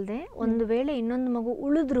 ಅಷ್ಟೇ ಅಲ್ಲದೆ ಒಂದು ವೇಳೆ ಇನ್ನೊಂದು ಮಗು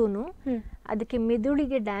ಉಳಿದ್ರೂ ಅದಕ್ಕೆ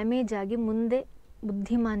ಮೆದುಳಿಗೆ ಡ್ಯಾಮೇಜ್ ಆಗಿ ಮುಂದೆ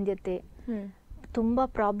ಬುದ್ಧಿಮಾಂದ್ಯತೆ, ತುಂಬ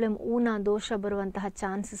ಪ್ರಾಬ್ಲಮ್, ದೋಷ ಬರುವಂತಹ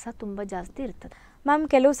ಚಾನ್ಸಸ್ ತುಂಬ ಜಾಸ್ತಿ ಇರ್ತದೆ. ಮ್ಯಾಮ್,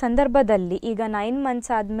 ಕೆಲವು ಸಂದರ್ಭದಲ್ಲಿ ಈಗ 9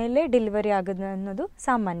 ಮಂತ್ಸ್ ಆದಮೇಲೆ ಡೆಲಿವರಿ ಆಗೋದು ಅನ್ನೋದು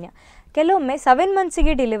ಸಾಮಾನ್ಯ. ಕೆಲವೊಮ್ಮೆ 7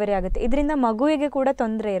 ಮಂತ್ಸಿಗೆ ಡೆಲಿವರಿ ಆಗುತ್ತೆ. ಇದರಿಂದ ಮಗುವಿಗೆ ಕೂಡ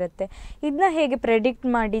ತೊಂದರೆ ಇರುತ್ತೆ. ಇದನ್ನ ಹೇಗೆ ಪ್ರೆಡಿಕ್ಟ್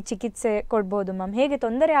ಮಾಡಿ ಚಿಕಿತ್ಸೆ ಕೊಡ್ಬೋದು ಮ್ಯಾಮ್? ಹೇಗೆ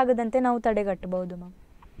ತೊಂದರೆ ಆಗದಂತೆ ನಾವು ತಡೆಗಟ್ಟಬಹುದು ಮ್ಯಾಮ್?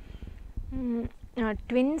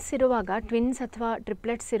 ಟ್ವಿನ್ಸ್ ಇರುವಾಗ, ಟ್ವಿನ್ಸ್ ಅಥವಾ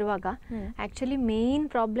ಟ್ರಿಪ್ಲೆಟ್ಸ್ ಇರುವಾಗ ಆ್ಯಕ್ಚುಲಿ ಮೇನ್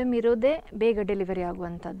ಪ್ರಾಬ್ಲಮ್ ಇರೋದೇ ಬೇಗ ಡೆಲಿವರಿ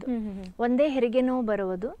ಆಗುವಂಥದ್ದು. ಒಂದೇ ಹೆರಿಗೆ ನೋವು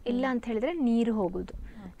ಬರುವುದು, ಇಲ್ಲ ಅಂತ ಹೇಳಿದ್ರೆ ನೀರು ಹೋಗೋದು.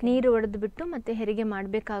 ನೀರು ಒಡೆದು ಬಿಟ್ಟು ಮತ್ತೆ ಹೆರಿಗೆ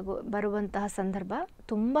ಬರುವಂತಹ ಸಂದರ್ಭ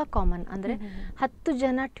ತುಂಬ ಕಾಮನ್. ಅಂದರೆ 10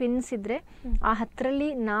 ಜನ ಟ್ವಿನ್ಸ್ ಇದ್ದರೆ ಆ 10ರಲ್ಲಿ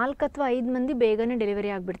 4 ಅಥವಾ 5 ಮಂದಿ ಬೇಗನೆ ಡೆಲಿವರಿ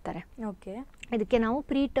ಆಗಿಬಿಡ್ತಾರೆ. ಓಕೆ, ಇದಕ್ಕೆ ನಾವು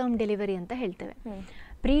ಪ್ರೀ ಟರ್ಮ್ ಡೆಲಿವರಿ ಅಂತ ಹೇಳ್ತೇವೆ.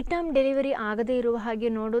 ಪ್ರೀ ಟರ್ಮ್ ಡೆಲಿವರಿ ಆಗದೇ ಇರುವ ಹಾಗೆ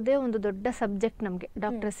ನೋಡೋದೇ ಒಂದು ದೊಡ್ಡ ಸಬ್ಜೆಕ್ಟ್ ನಮಗೆ,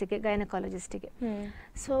 ಡಾಕ್ಟರ್ಸಿಗೆ, ಗೈನಕಾಲಜಿಸ್ಟಿಗೆ.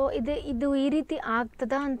 ಸೊ ಇದು ಈ ರೀತಿ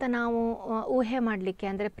ಆಗ್ತದಾ ಅಂತ ನಾವು ಊಹೆ ಮಾಡಲಿಕ್ಕೆ,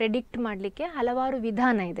 ಅಂದರೆ ಪ್ರೆಡಿಕ್ಟ್ ಮಾಡಲಿಕ್ಕೆ ಹಲವಾರು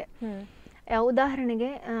ವಿಧಾನ ಇದೆ. ಉದಾಹರಣೆಗೆ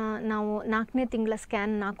ನಾವು 4ನೇ ತಿಂಗಳ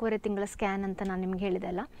ಸ್ಕ್ಯಾನ್, 4.5 ತಿಂಗಳ ಸ್ಕ್ಯಾನ್ ಅಂತ ನಾನು ನಿಮ್ಗೆ ಹೇಳಿದೆ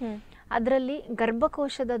ಅಲ್ಲ, ಅದರಲ್ಲಿ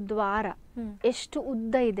ಗರ್ಭಕೋಶದ ದ್ವಾರ ಎಷ್ಟು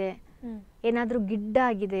ಉದ್ದ ಇದೆ, ಏನಾದರೂ ಗಿಡ್ಡ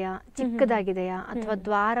ಆಗಿದೆಯಾ, ಚಿಕ್ಕದಾಗಿದೆಯಾ, ಅಥವಾ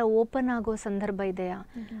ದ್ವಾರ ಓಪನ್ ಆಗೋ ಸಂದರ್ಭ ಇದೆಯಾ,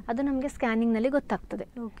 ಅದು ನಮಗೆ ಸ್ಕ್ಯಾನಿಂಗ್ ನಲ್ಲಿ ಗೊತ್ತಾಗ್ತದೆ.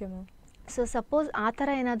 ಸೊ ಸಪೋಸ್ ಆ ಥರ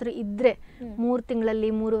ಏನಾದರೂ ಇದ್ರೆ 3 ತಿಂಗಳಲ್ಲಿ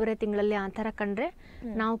 3.5 ತಿಂಗಳಲ್ಲಿ ಆ ಥರ ಕಂಡ್ರೆ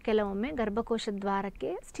ನಾವು ಕೆಲವೊಮ್ಮೆ ಗರ್ಭಕೋಶದ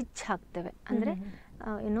ದ್ವಾರಕ್ಕೆ ಸ್ಟಿಚ್ ಹಾಕ್ತೇವೆ, ಅಂದರೆ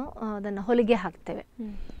ಅದನ್ನು ಹೊಲಿಗೆ ಹಾಕ್ತೇವೆ.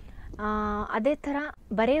 ಅದೇ ಥರ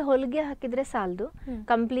ಬರೀ ಹೊಲಿಗೆ ಹಾಕಿದ್ರೆ ಸಾಲದು,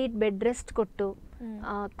 ಕಂಪ್ಲೀಟ್ ಬೆಡ್ ರೆಸ್ಟ್ ಕೊಟ್ಟು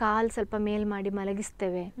ಕಾಲು ಸ್ವಲ್ಪ ಮೇಲ್ ಮಾಡಿ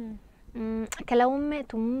ಮಲಗಿಸ್ತೇವೆ. ಕೆಲವೊಮ್ಮೆ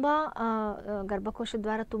ತುಂಬ ಗರ್ಭಕೋಶ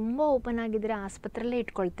ದ್ವಾರ ತುಂಬ ಓಪನ್ ಆಗಿದ್ರೆ ಆಸ್ಪತ್ರೆಯಲ್ಲೇ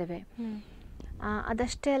ಇಟ್ಕೊಳ್ತೇವೆ.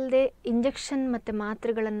 ಅದಷ್ಟೇ ಅಲ್ಲದೆ ಇಂಜೆಕ್ಷನ್ ಮತ್ತು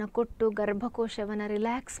ಮಾತ್ರೆಗಳನ್ನು ಕೊಟ್ಟು ಗರ್ಭಕೋಶವನ್ನು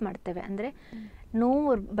ರಿಲ್ಯಾಕ್ಸ್ ಮಾಡ್ತೇವೆ. ಅಂದರೆ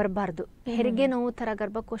ನೋವು ಬರಬಾರ್ದು, ಹೆರಿಗೆ ನೋವು ಥರ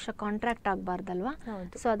ಗರ್ಭಕೋಶ ಕಾಂಟ್ರಾಕ್ಟ್ ಆಗಬಾರ್ದಲ್ವಾ,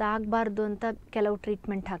 ಸೊ ಅದಾಗಬಾರ್ದು ಅಂತ ಕೆಲವು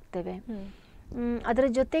ಟ್ರೀಟ್ಮೆಂಟ್ ಹಾಕ್ತೇವೆ. ಅದರ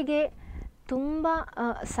ಜೊತೆಗೆ ತುಂಬ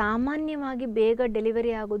ಸಾಮಾನ್ಯವಾಗಿ ಬೇಗ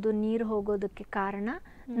ಡೆಲಿವರಿ ಆಗೋದು, ನೀರು ಹೋಗೋದಕ್ಕೆ ಕಾರಣ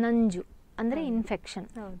ನಂಜು, ಅಂದರೆ ಇನ್ಫೆಕ್ಷನ್.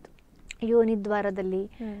 ಯೋನಿದ್ವಾರದಲ್ಲಿ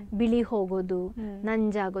ಬಿಳಿ ಹೋಗೋದು,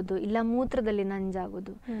 ನಂಜಾಗೋದು, ಇಲ್ಲ ಮೂತ್ರದಲ್ಲಿ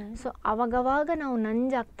ನಂಜಾಗೋದು. ಸೊ ಅವಾಗವಾಗ ನಾವು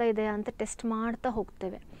ನಂಜಾಗ್ತಾ ಇದೆ ಅಂತ ಟೆಸ್ಟ್ ಮಾಡ್ತಾ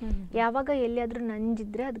ಹೋಗ್ತೇವೆ. ಯಾವಾಗ ಎಲ್ಲಿಯಾದ್ರೂ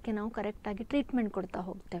ನಂಜಿದ್ರೆ ಅದಕ್ಕೆ ನಾವು ಕರೆಕ್ಟಾಗಿ ಟ್ರೀಟ್ಮೆಂಟ್ ಕೊಡ್ತಾ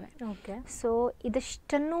ಹೋಗ್ತೇವೆ. ಸೊ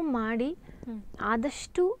ಇದಷ್ಟನ್ನು ಮಾಡಿ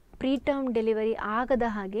ಆದಷ್ಟು ಪ್ರೀ ಟರ್ಮ್ ಡೆಲಿವರಿ ಆಗದ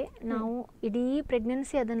ಹಾಗೆ ನಾವು ಇಡೀ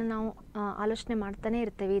ಪ್ರೆಗ್ನೆನ್ಸಿ ಅದನ್ನು ನಾವು ಆಲೋಚನೆ ಮಾಡ್ತಾನೆ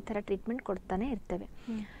ಇರ್ತೇವೆ, ಈ ಥರ ಟ್ರೀಟ್ಮೆಂಟ್ ಕೊಡ್ತಾನೆ ಇರ್ತೇವೆ.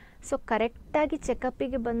 ಸೊ ಕರೆಕ್ಟಾಗಿ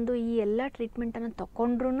ಚೆಕಪ್ಪಿಗೆ ಬಂದು ಈ ಎಲ್ಲ ಟ್ರೀಟ್ಮೆಂಟನ್ನು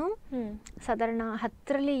ತಗೊಂಡ್ರೂ ಸಾಧಾರಣ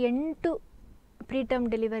 10ರಲ್ಲಿ 8 ಪ್ರೀ ಟರ್ಮ್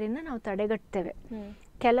ಡೆಲಿವರಿನ ನಾವು ತಡೆಗಟ್ತೇವೆ.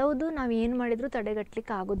 ಕೆಲವುದು ನಾವು ಏನು ಮಾಡಿದರೂ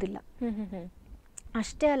ತಡೆಗಟ್ಟಲಿಕ್ಕೆ ಆಗೋದಿಲ್ಲ.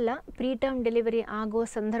 ಅಷ್ಟೇ ಅಲ್ಲ, ಪ್ರೀ ಟರ್ಮ್ ಡೆಲಿವರಿ ಆಗೋ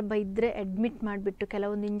ಸಂದರ್ಭ ಇದ್ದರೆ ಅಡ್ಮಿಟ್ ಮಾಡಿಬಿಟ್ಟು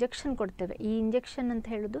ಕೆಲವೊಂದು ಇಂಜೆಕ್ಷನ್ ಕೊಡ್ತೇವೆ. ಈ ಇಂಜೆಕ್ಷನ್ ಅಂತ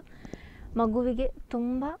ಹೇಳೋದು ಮಗುವಿಗೆ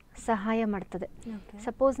ತುಂಬ ಸಹಾಯ ಮಾಡ್ತದೆ.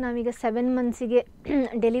 ಸಪೋಸ್ ನಾವೀಗ 7 ಮಂತ್ಸಿಗೆ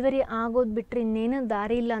ಡೆಲಿವರಿ ಆಗೋದು ಬಿಟ್ಟರೆ ಇನ್ನೇನು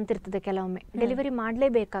ದಾರಿ ಇಲ್ಲ ಅಂತಿರ್ತದೆ. ಕೆಲವೊಮ್ಮೆ ಡೆಲಿವರಿ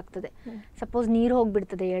ಮಾಡಲೇಬೇಕಾಗ್ತದೆ. ಸಪೋಸ್ ನೀರು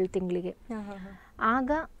ಹೋಗ್ಬಿಡ್ತದೆ 7 ತಿಂಗಳಿಗೆ,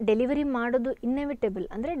 ಆಗ ಡೆಲಿವರಿ ಮಾಡೋದು ಇನ್ನೆವಿಟೇಬಲ್,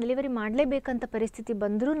 ಅಂದರೆ ಡೆಲಿವರಿ ಮಾಡಲೇಬೇಕಂತ ಪರಿಸ್ಥಿತಿ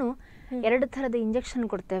ಬಂದ್ರೂ 2 ಥರದ ಇಂಜೆಕ್ಷನ್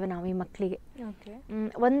ಕೊಡ್ತೇವೆ ನಾವು ಈ ಮಕ್ಕಳಿಗೆ.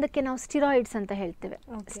 ಒಂದಕ್ಕೆ ನಾವು ಸ್ಟಿರಾಯ್ಡ್ಸ್ ಅಂತ ಹೇಳ್ತೇವೆ.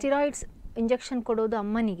 ಸ್ಟಿರಾಯ್ಡ್ಸ್ ಇಂಜೆಕ್ಷನ್ ಕೊಡೋದು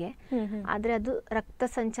ಅಮ್ಮನಿಗೆ, ಆದರೆ ಅದು ರಕ್ತ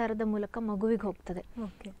ಸಂಚಾರದ ಮೂಲಕ ಮಗುವಿಗೆ ಹೋಗ್ತದೆ.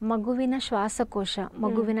 ಮಗುವಿನ ಶ್ವಾಸಕೋಶ,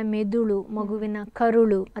 ಮಗುವಿನ ಮೆದುಳು, ಮಗುವಿನ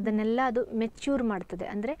ಕರುಳು ಅದನ್ನೆಲ್ಲ ಅದು ಮೆಚ್ಯೂರ್ ಮಾಡ್ತದೆ.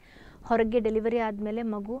 ಅಂದರೆ ಹೊರಗೆ ಡೆಲಿವರಿ ಆದಮೇಲೆ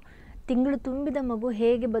ಮಗು ತಿಂಗಳು ತುಂಬಿದ ಮಗು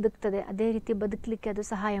ಹೇಗೆ ಬದುಕ್ತದೆ ಅದೇ ರೀತಿ ಬದುಕಲಿಕ್ಕೆ ಅದು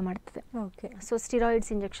ಸಹಾಯ ಮಾಡ್ತದೆ. ಸೊ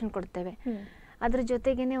ಸ್ಟಿರಾಯ್ಡ್ಸ್ ಇಂಜೆಕ್ಷನ್ ಕೊಡ್ತೇವೆ. ಅದ್ರ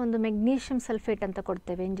ಜೊತೆಗೇನೆ ಒಂದು ಮೆಗ್ನೀಷಿಯಂ ಸಲ್ಫೇಟ್ ಅಂತ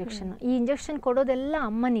ಕೊಡ್ತೇವೆ ಇಂಜೆಕ್ಷನ್. ಈ ಇಂಜೆಕ್ಷನ್ ಕೊಡೋದೆಲ್ಲ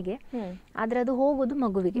ಅಮ್ಮನಿಗೆ, ಆದ್ರೆ ಅದು ಹೋಗೋದು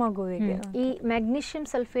ಮಗುವಿಗೆ. ಈ ಮ್ಯಾಗ್ನೀಷಿಯಂ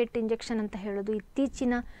ಸಲ್ಫೇಟ್ ಇಂಜೆಕ್ಷನ್ ಅಂತ ಹೇಳೋದು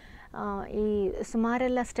ಇತ್ತೀಚಿನ ಈ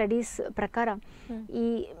ಸುಮಾರೆಲ್ಲ ಸ್ಟಡೀಸ್ ಪ್ರಕಾರ ಈ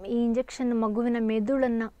ಇಂಜೆಕ್ಷನ್ ಮಗುವಿನ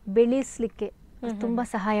ಮೆದುಳನ್ನ ಬೆಳೆಸಲಿಕ್ಕೆ ತುಂಬಾ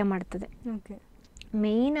ಸಹಾಯ ಮಾಡ್ತದೆ.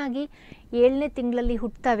 ಮೇಯ್ನ್ ಆಗಿ 7ನೇ ತಿಂಗಳಲ್ಲಿ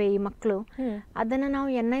ಹುಟ್ಟುತ್ತವೆ ಈ ಮಕ್ಕಳು, ಅದನ್ನ ನಾವು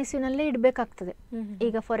NICU ನಲ್ಲೇ ಇಡಬೇಕಾಗ್ತದೆ.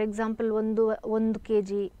 ಈಗ ಫಾರ್ ಎಕ್ಸಾಂಪಲ್ 1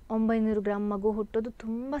 kg 900 ಗ್ರಾಮ್ ಮಗು ಹುಟ್ಟೋದು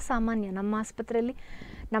ತುಂಬಾ ಸಾಮಾನ್ಯ.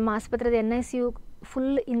 ನಮ್ಮ ಆಸ್ಪತ್ರೆದ NICU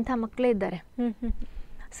ಫುಲ್ ಇಂಥ ಮಕ್ಕಳೇ ಇದ್ದಾರೆ.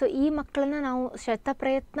 ಸೊ ಈ ಮಕ್ಕಳನ್ನ ನಾವು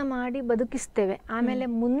ಶತಪ್ರಯತ್ನ ಮಾಡಿ ಬದುಕಿಸ್ತೇವೆ. ಆಮೇಲೆ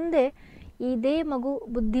ಮುಂದೆ ಇದೇ ಮಗು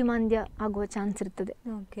ಬುದ್ಧಿಮಾಂದ್ಯ ಆಗುವ ಚಾನ್ಸ್ ಇರ್ತದೆ.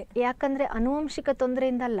 ಯಾಕಂದ್ರೆ ಅನುವಂಶಿಕ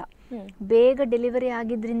ತೊಂದರೆಯಿಂದ ಅಲ್ಲ, ಬೇಗ ಡೆಲಿವರಿ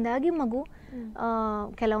ಆಗಿದ್ರಿಂದಾಗಿ ಮಗು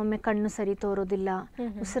ಕೆಲವೊಮ್ಮೆ ಕಣ್ಣು ಸರಿ ತೋರೋದಿಲ್ಲ,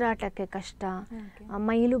 ಉಸಿರಾಟಕ್ಕೆ ಕಷ್ಟ,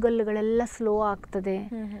 ಮೈಲುಗಲ್ಲುಗಳೆಲ್ಲ ಸ್ಲೋ ಆಗ್ತದೆ,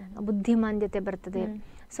 ಬುದ್ಧಿಮಾಂದ್ಯತೆ ಬರ್ತದೆ.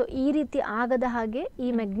 ಸೊ ಈ ರೀತಿ ಆಗದ ಹಾಗೆ ಈ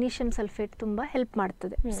ಮೆಗ್ನೀಷಿಯಂ ಸಲ್ಫೇಟ್ ತುಂಬಾ ಹೆಲ್ಪ್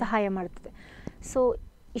ಮಾಡ್ತದೆ, ಸಹಾಯ ಮಾಡ್ತದೆ. ಸೊ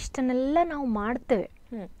ಇಷ್ಟನ್ನೆಲ್ಲ ನಾವು ಮಾಡ್ತೇವೆ.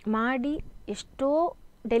 ಮಾಡಿ ಎಷ್ಟೋ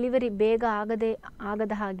ಡೆಲಿವರಿ ಬೇಗ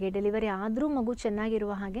ಆಗದ ಹಾಗೆ, ಡೆಲಿವರಿ ಆದರೂ ಮಗು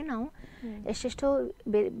ಚೆನ್ನಾಗಿರುವ ಹಾಗೆ ನಾವು ಎಷ್ಟೆಷ್ಟೋ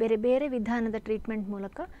ಬೇರೆ ಬೇರೆ ವಿಧಾನದ ಟ್ರೀಟ್ಮೆಂಟ್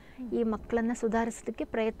ಮೂಲಕ ಈ ಮಕ್ಕಳನ್ನ ಸುಧಾರಿಸಲಿಕ್ಕೆ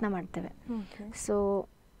ಪ್ರಯತ್ನ ಮಾಡ್ತೇವೆ. ಸೊ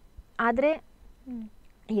ಆದರೆ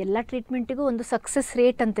ಎಲ್ಲ ಟ್ರೀಟ್ಮೆಂಟಿಗೂ ಒಂದು ಸಕ್ಸಸ್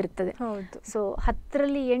ರೇಟ್ ಅಂತ ಇರ್ತದೆ. ಸೊ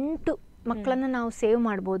 10ರಲ್ಲಿ 8 ಮಕ್ಕಳನ್ನ ನಾವು ಸೇವ್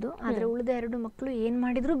ಮಾಡ್ಬೋದು. ಆದರೆ ಉಳಿದ 2 ಮಕ್ಕಳು ಏನು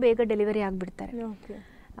ಮಾಡಿದರೂ ಬೇಗ ಡೆಲಿವರಿ ಆಗಿಬಿಡ್ತಾರೆ.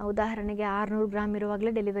 ಉದಾಹರಣೆಗೆ 600 ಗ್ರಾಮ್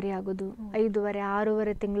ಇರುವಾಗಲೇ ಡೆಲಿವರಿ ಆಗೋದು, 5.5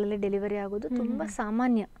 6.5 ತಿಂಗಳಲ್ಲಿ ಡೆಲಿವರಿ ಆಗೋದು ತುಂಬ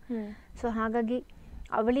ಸಾಮಾನ್ಯ. ಸೊ ಹಾಗಾಗಿ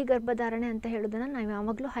ಅವಳಿ ಗರ್ಭಧಾರಣೆ ಅಂತ ಹೇಳೋದನ್ನ ನಾವು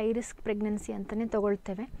ಯಾವಾಗಲೂ ಹೈ ರಿಸ್ಕ್ ಪ್ರೆಗ್ನೆನ್ಸಿ ಅಂತಲೇ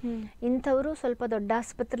ತಗೊಳ್ತೇವೆ. ಇಂಥವರು ಸ್ವಲ್ಪ ದೊಡ್ಡ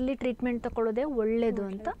ಆಸ್ಪತ್ರೆಯಲ್ಲಿ ಟ್ರೀಟ್ಮೆಂಟ್ ತಗೊಳ್ಳೋದೇ ಒಳ್ಳೆಯದು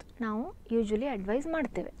ಅಂತ ನಾವು ಯೂಶಲಿ ಅಡ್ವೈಸ್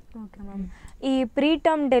ಮಾಡ್ತೇವೆ. ಈ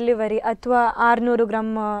ಪ್ರೀಟರ್ಮ್ ಡೆಲಿವರಿ ಅಥವಾ 600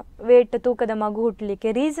 ಗ್ರಾಮ್ ವೇಟ್ ತೂಕದ ಮಗು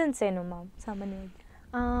ಹುಟ್ಟಲಿಕ್ಕೆ ರೀಸನ್ಸ್ ಏನು ಮ್ಯಾಮ್ ಸಾಮಾನ್ಯವಾಗಿ?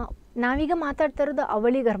 ನಾವೀಗ ಮಾತಾಡ್ತಾ ಇರೋದು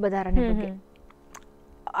ಅವಳಿ ಗರ್ಭಧಾರಣೆ ಬಗ್ಗೆ.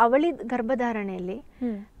 ಅವಳಿ ಗರ್ಭಧಾರಣೆಯಲ್ಲಿ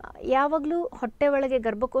ಯಾವಾಗಲೂ ಹೊಟ್ಟೆ ಒಳಗೆ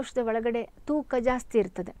ಗರ್ಭಕೋಶದ ಒಳಗಡೆ ತೂಕ ಜಾಸ್ತಿ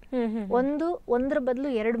ಇರ್ತದೆ. ಒಂದರ ಬದಲು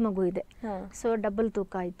 2 ಮಗು ಇದೆ, ಸೊ ಡಬಲ್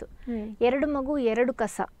ತೂಕ ಆಯ್ತು. 2 ಮಗು 2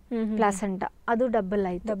 ಕಸ ಪ್ಲಾಸೆಂಟಾ, ಅದು ಡಬಲ್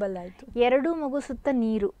ಆಯ್ತು. 2 ಮಗು ಸುತ್ತ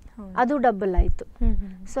ನೀರು, ಅದು ಡಬಲ್ ಆಯ್ತು.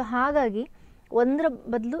 ಸೊ ಹಾಗಾಗಿ ಒಂದರ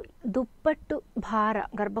ಬದಲು ದುಪ್ಪಟ್ಟು ಭಾರ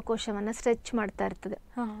ಗರ್ಭಕೋಶವನ್ನ ಸ್ಟ್ರೆಚ್ ಮಾಡ್ತಾ ಇರ್ತದೆ.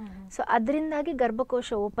 ಸೊ ಅದರಿಂದಾಗಿ ಗರ್ಭಕೋಶ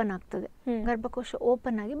ಓಪನ್ ಆಗ್ತದೆ. ಗರ್ಭಕೋಶ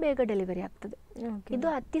ಓಪನ್ ಆಗಿ ಬೇಗ ಡೆಲಿವರಿ ಆಗ್ತದೆ. ಇದು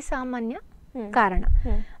ಅತಿ ಸಾಮಾನ್ಯ ಕಾರಣ.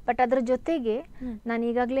 ಬಟ್ ಅದರ ಜೊತೆಗೆ ನಾನು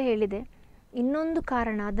ಈಗಾಗಲೇ ಹೇಳಿದೆ, ಇನ್ನೊಂದು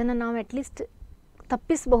ಕಾರಣ, ಅದನ್ನು ನಾವು ಅಟ್ಲೀಸ್ಟ್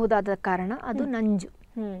ತಪ್ಪಿಸಬಹುದಾದ ಕಾರಣ, ಅದು ನಂಜು,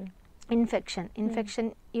 ಇನ್ಫೆಕ್ಷನ್.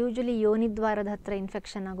 ಯೂಶಲಿ ಯೋನಿದ್ವಾರದ ಹತ್ರ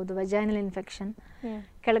ಇನ್ಫೆಕ್ಷನ್ ಆಗೋದು, ವಜೈನಲ್ ಇನ್ಫೆಕ್ಷನ್,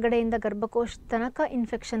 ಕೆಳಗಡೆಯಿಂದ ಗರ್ಭಕೋಶ ತನಕ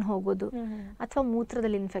ಇನ್ಫೆಕ್ಷನ್ ಹೋಗೋದು, ಅಥವಾ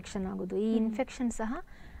ಮೂತ್ರದಲ್ಲಿ ಇನ್ಫೆಕ್ಷನ್ ಆಗೋದು. ಈ ಇನ್ಫೆಕ್ಷನ್ ಸಹ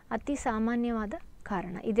ಅತಿ ಸಾಮಾನ್ಯವಾದ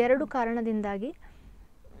ಕಾರಣ. ಇದೆರಡು ಕಾರಣದಿಂದಾಗಿ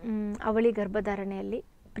ಅವಳಿ ಗರ್ಭಧಾರಣೆಯಲ್ಲಿ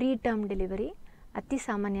ಪ್ರೀಟರ್ಮ್ ಡೆಲಿವರಿ ಅತಿ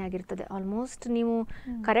ಸಾಮಾನ್ಯ ಆಗಿರ್ತದೆ. ಆಲ್ಮೋಸ್ಟ್ ನೀವು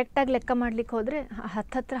ಕರೆಕ್ಟಾಗಿ ಲೆಕ್ಕ ಮಾಡ್ಲಿಕ್ಕೆ ಹೋದರೆ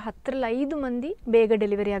 10 ಮಂದಿ ಬೇಗ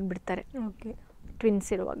ಡೆಲಿವರಿ ಆಗಿಬಿಡ್ತಾರೆ ಟ್ವಿನ್ಸ್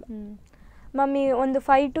ಇರುವಾಗ. ಮಮ್ಮಿ ಒಂದು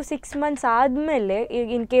 5 to 6 ಮಂತ್ಸ್ ಆದಮೇಲೆ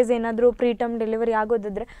ಇನ್ ಕೇಸ್ ಏನಾದರೂ ಪ್ರೀಟರ್ಮ್ ಡೆಲಿವರಿ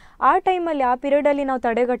ಆಗೋದಾದರೆ ಆ ಟೈಮಲ್ಲಿ, ಆ ಪೀರಿಯಡಲ್ಲಿ ನಾವು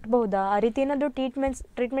ತಡೆಗಟ್ಟಬಹುದಾ? ಆ ರೀತಿ ಏನಾದರೂ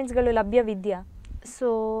ಟ್ರೀಟ್ಮೆಂಟ್ಸ್ಗಳು ಲಭ್ಯವಿದೆಯಾ? ಸೊ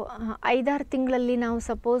 5-6 ತಿಂಗಳಲ್ಲಿ ನಾವು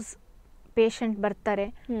ಸಪೋಸ್ ಪೇಷಂಟ್ ಬರ್ತಾರೆ,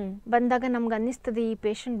 ಬಂದಾಗ ನಮ್ಗೆ ಅನ್ನಿಸ್ತದೆ ಈ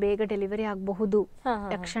ಪೇಷಂಟ್ ಬೇಗ ಡೆಲಿವರಿ ಆಗಬಹುದು,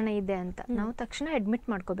 ಲಕ್ಷಣ ಇದೆ ಅಂತ, ನಾವು ತಕ್ಷಣ ಅಡ್ಮಿಟ್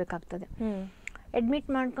ಮಾಡ್ಕೋಬೇಕಾಗ್ತದೆ. ಅಡ್ಮಿಟ್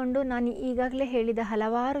ಮಾಡಿಕೊಂಡು ನಾನು ಈಗಾಗಲೇ ಹೇಳಿದ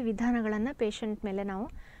ಹಲವಾರು ವಿಧಾನಗಳನ್ನು ಪೇಷಂಟ್ ಮೇಲೆ ನಾವು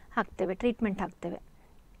ಹಾಕ್ತೇವೆ, ಟ್ರೀಟ್ಮೆಂಟ್ ಹಾಕ್ತೇವೆ.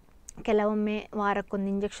 ಕೆಲವೊಮ್ಮೆ ವಾರಕ್ಕೊಂದು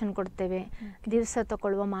ಇಂಜೆಕ್ಷನ್ ಕೊಡ್ತೇವೆ, ದಿವಸ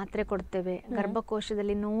ತಗೊಳ್ಳುವ ಮಾತ್ರೆ ಕೊಡ್ತೇವೆ,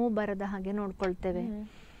 ಗರ್ಭಕೋಶದಲ್ಲಿ ನೋವು ಬರದ ಹಾಗೆ ನೋಡ್ಕೊಳ್ತೇವೆ.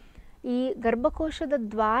 ಈ ಗರ್ಭಕೋಶದ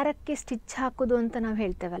ದ್ವಾರಕ್ಕೆ ಸ್ಟಿಚ್ ಹಾಕೋದು ಅಂತ ನಾವು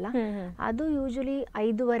ಹೇಳ್ತೇವಲ್ಲ, ಅದು ಯೂಶಲಿ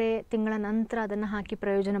 5.5 ತಿಂಗಳ ನಂತರ ಅದನ್ನು ಹಾಕಿ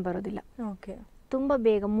ಪ್ರಯೋಜನ ಬರೋದಿಲ್ಲ. ತುಂಬ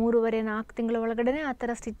ಬೇಗ 3.5-4 ತಿಂಗಳ ಒಳಗಡೆ ಆ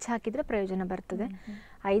ಥರ ಸ್ಟಿಚ್ ಹಾಕಿದರೆ ಪ್ರಯೋಜನ ಬರ್ತದೆ.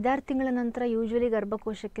 5-6 ತಿಂಗಳ ನಂತರ ಯೂಶಲಿ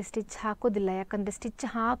ಗರ್ಭಕೋಶಕ್ಕೆ ಸ್ಟಿಚ್ ಹಾಕೋದಿಲ್ಲ, ಯಾಕಂದರೆ ಸ್ಟಿಚ್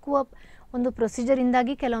ಹಾಕುವ ಒಂದು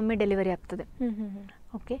ಪ್ರೊಸೀಜರಿಂದಾಗಿ ಕೆಲವೊಮ್ಮೆ ಡೆಲಿವರಿ ಆಗ್ತದೆ.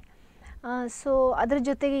 ಓಕೆ, ಸೊ ಅದ್ರ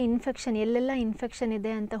ಜೊತೆಗೆ ಇನ್ಫೆಕ್ಷನ್, ಎಲ್ಲೆಲ್ಲ ಇನ್ಫೆಕ್ಷನ್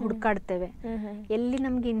ಇದೆ ಅಂತ ಹುಡುಕಾಡ್ತೇವೆ. ಎಲ್ಲಿ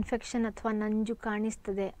ನಮಗೆ ಇನ್ಫೆಕ್ಷನ್ ಅಥವಾ ನಂಜು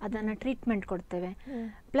ಕಾಣಿಸ್ತದೆ ಅದನ್ನು ಟ್ರೀಟ್ಮೆಂಟ್ ಕೊಡ್ತೇವೆ.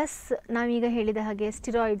 ಪ್ಲಸ್ ನಾವೀಗ ಹೇಳಿದ ಹಾಗೆ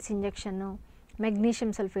steroids injection,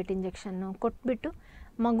 magnesium sulphate injection ಕೊಟ್ಬಿಟ್ಟು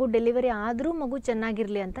ಮಗು ಡೆಲಿವರಿ ಆದರೂ ಮಗು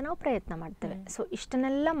ಚೆನ್ನಾಗಿರಲಿ ಅಂತ ನಾವು ಪ್ರಯತ್ನ ಮಾಡ್ತೇವೆ. ಸೊ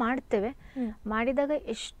ಇಷ್ಟನ್ನೆಲ್ಲ ಮಾಡ್ತೇವೆ. ಮಾಡಿದಾಗ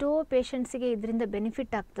ಎಷ್ಟೋ ಪೇಷಂಟ್ಸಿಗೆ ಇದರಿಂದ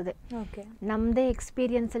ಬೆನಿಫಿಟ್ ಆಗ್ತದೆ. ನಮ್ಮದೇ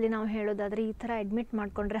ಎಕ್ಸ್ಪೀರಿಯನ್ಸಲ್ಲಿ ನಾವು ಹೇಳೋದಾದರೆ, ಈ ಥರ ಅಡ್ಮಿಟ್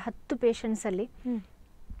ಮಾಡಿಕೊಂಡ್ರೆ 10 ಪೇಷಂಟ್ಸಲ್ಲಿ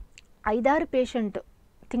 5-6 ಪೇಷಂಟ್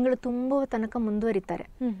ತಿಂಗಳು ತುಂಬುವ ತನಕ ಮುಂದುವರಿತಾರೆ.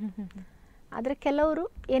 ಆದರೆ ಕೆಲವರು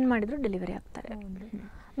ಏನು ಮಾಡಿದ್ರು ಡೆಲಿವರಿ ಆಗ್ತಾರೆ.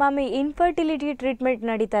 ಮಾಮಿ, ಇನ್ಫರ್ಟಿಲಿಟಿ ಟ್ರೀಟ್ಮೆಂಟ್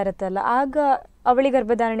ನಡೀತಾ ಇರುತ್ತಲ್ಲ, ಆಗ ಅವಳಿ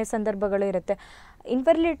ಗರ್ಭಧಾರಣೆ ಸಂದರ್ಭಗಳು ಇರುತ್ತೆ.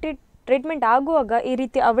 ಇನ್ಫರ್ಟಿಲಿಟಿ ಟ್ರೀಟ್ಮೆಂಟ್ ಆಗುವಾಗ ಈ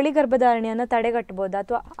ರೀತಿ ಅವಳಿ ಗರ್ಭಧಾರಣೆಯನ್ನು ತಡೆಗಟ್ಟಬಹುದಾ,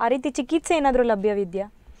 ಅಥವಾ ಆ ರೀತಿ ಚಿಕಿತ್ಸೆ ಏನಾದರೂ ಲಭ್ಯವಿದೆಯಾ?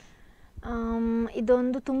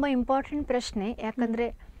 ಇದೊಂದು ತುಂಬ ಇಂಪಾರ್ಟೆಂಟ್ ಪ್ರಶ್ನೆ. ಯಾಕಂದರೆ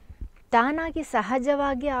ತಾನಾಗಿ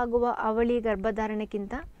ಸಹಜವಾಗಿ ಆಗುವ ಅವಳಿ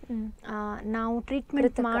ಗರ್ಭಧಾರಣೆಗಿಂತ ನಾವು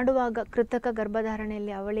ಟ್ರೀಟ್ಮೆಂಟ್ ಮಾಡುವಾಗ ಕೃತಕ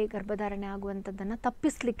ಗರ್ಭಧಾರಣೆಯಲ್ಲಿ ಅವಳಿ ಗರ್ಭಧಾರಣೆ ಆಗುವಂಥದ್ದನ್ನು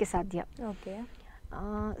ತಪ್ಪಿಸಲಿಕ್ಕೆ ಸಾಧ್ಯ.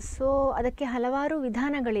 ಸೊ ಅದಕ್ಕೆ ಹಲವಾರು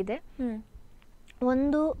ವಿಧಾನಗಳಿದೆ.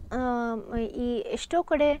 ಒಂದು, ಈ ಎಷ್ಟೋ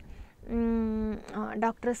ಕಡೆ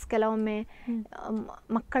ಡಾಕ್ಟರ್ಸ್ ಕೆಲವೊಮ್ಮೆ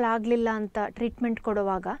ಮಕ್ಕಳಾಗಲಿಲ್ಲ ಅಂತ ಟ್ರೀಟ್ಮೆಂಟ್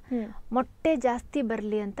ಕೊಡುವಾಗ ಮೊಟ್ಟೆ ಜಾಸ್ತಿ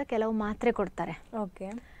ಬರಲಿ ಅಂತ ಕೆಲವು ಮಾತ್ರೆ ಕೊಡ್ತಾರೆ.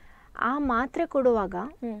 ಆ ಮಾತ್ರೆ ಕೊಡುವಾಗ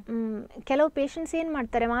ಕೆಲವು ಪೇಷಂಟ್ಸ್ ಏನು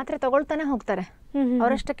ಮಾಡ್ತಾರೆ, ಮಾತ್ರೆ ತಗೊಳ್ತಾನೆ ಹೋಗ್ತಾರೆ,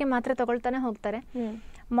 ಅವರಷ್ಟಕ್ಕೆ ಮಾತ್ರೆ ತಗೊಳ್ತಾನೆ ಹೋಗ್ತಾರೆ.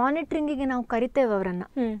 ಮಾನಿಟ್ರಿಂಗಿಗೆ ನಾವು ಕರಿತೇವೆ ಅವರನ್ನು,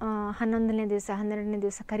 11ನೇ ದಿವಸ 12ನೇ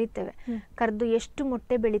ದಿವಸ ಕರಿತೇವೆ. ಕರೆದು ಎಷ್ಟು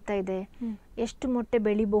ಮೊಟ್ಟೆ ಬೆಳೀತಾ ಇದೆ, ಎಷ್ಟು ಮೊಟ್ಟೆ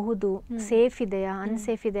ಬೆಳಿಬಹುದು, ಸೇಫ್ ಇದೆಯಾ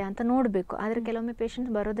ಅನ್ಸೇಫ್ ಇದೆಯಾ ಅಂತ ನೋಡಬೇಕು. ಆದರೆ ಕೆಲವೊಮ್ಮೆ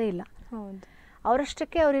ಪೇಷಂಟ್ಸ್ ಬರೋದೇ ಇಲ್ಲ,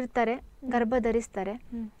 ಅವರಷ್ಟಕ್ಕೆ ಅವ್ರು ಇರ್ತಾರೆ, ಗರ್ಭ ಧರಿಸ್ತಾರೆ.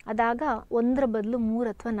 ಅದಾಗ 1ರ ಬದಲು 3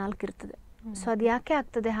 ಅಥವಾ 4 ಇರ್ತದೆ. ಸೊ ಅದು ಯಾಕೆ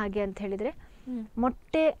ಆಗ್ತದೆ ಹಾಗೆ ಅಂತ ಹೇಳಿದ್ರೆ,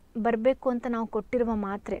 ಮೊಟ್ಟೆ ಬರಬೇಕು ಅಂತ ನಾವು ಕೊಟ್ಟಿರುವ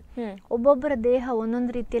ಮಾತ್ರೆ ಒಬ್ಬೊಬ್ಬರ ದೇಹ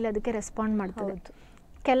ಒಂದೊಂದು ರೀತಿಯಲ್ಲಿ ಅದಕ್ಕೆ ರೆಸ್ಪಾಂಡ್ ಮಾಡ್ತದೆ.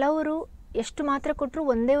 ಕೆಲವರು ಎಷ್ಟು ಮಾತ್ರೆ ಕೊಟ್ಟರು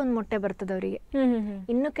ಒಂದೇ ಒಂದು ಮೊಟ್ಟೆ ಬರ್ತದೆ ಅವರಿಗೆ,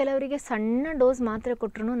 ಇನ್ನು ಕೆಲವರಿಗೆ ಸಣ್ಣ ಡೋಸ್ ಮಾತ್ರೆ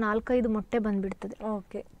ಕೊಟ್ಟರು 4-5 ಮೊಟ್ಟೆ ಬಂದ್ಬಿಡ್ತದೆ.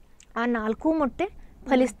 ಆ 4 ಮೊಟ್ಟೆ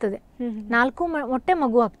ಫಲಿಸ್ತದೆ, 4 ಮೊಟ್ಟೆ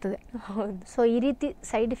ಮಗು ಆಗ್ತದೆ. ಸೊ ಈ ರೀತಿ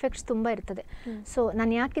ಸೈಡ್ ಎಫೆಕ್ಟ್ಸ್ ತುಂಬ ಇರ್ತದೆ. ಸೊ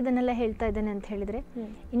ನಾನು ಯಾಕೆ ಇದನ್ನೆಲ್ಲ ಹೇಳ್ತಾ ಇದ್ದೇನೆ ಅಂತ ಹೇಳಿದರೆ,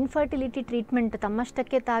 ಇನ್ಫರ್ಟಿಲಿಟಿ ಟ್ರೀಟ್ಮೆಂಟ್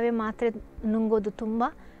ತಮ್ಮಷ್ಟಕ್ಕೆ ತಾವೇ ಮಾತ್ರೆ ನುಂಗೋದು ತುಂಬ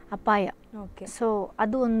ಅಪಾಯ. ಸೊ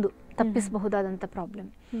ಅದು ಒಂದು ತಪ್ಪಿಸಬಹುದಾದಂಥ ಪ್ರಾಬ್ಲಮ್.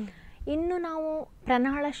 ಇನ್ನು ನಾವು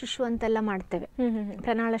ಪ್ರಣಾಳ ಶಿಶು ಅಂತೆಲ್ಲ ಮಾಡ್ತೇವೆ,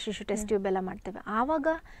 ಪ್ರಣಾಳ ಶಿಶು ಟೆಸ್ಟ್ ಟ್ಯೂಬ್ ಎಲ್ಲ ಮಾಡ್ತೇವೆ. ಆವಾಗ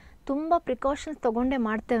ತುಂಬ ಪ್ರಿಕಾಷನ್ಸ್ ತಗೊಂಡೇ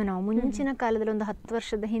ಮಾಡ್ತೇವೆ ನಾವು. ಮುಂಚಿನ ಕಾಲದಲ್ಲಿ ಒಂದು 10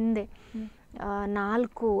 ವರ್ಷದ ಹಿಂದೆ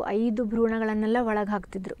 4-5 ಭ್ರೂಣಗಳನ್ನೆಲ್ಲ ಒಳಗೆ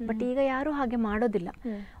ಹಾಕ್ತಿದ್ರು. ಬಟ್ ಈಗ ಯಾರೂ ಹಾಗೆ ಮಾಡೋದಿಲ್ಲ.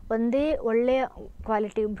 ಒಂದೇ ಒಳ್ಳೆಯ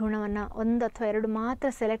ಕ್ವಾಲಿಟಿ ಭ್ರೂಣವನ್ನು 1 ಅಥವಾ 2 ಮಾತ್ರ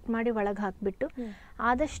ಸೆಲೆಕ್ಟ್ ಮಾಡಿ ಒಳಗೆ ಹಾಕಿಬಿಟ್ಟು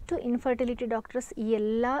ಆದಷ್ಟು ಇನ್ಫರ್ಟಿಲಿಟಿ ಡಾಕ್ಟರ್ಸ್ ಈ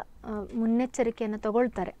ಎಲ್ಲ ಮುನ್ನೆಚ್ಚರಿಕೆಯನ್ನು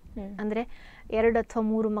ತಗೊಳ್ತಾರೆ. ಅಂದರೆ 2 ಅಥವಾ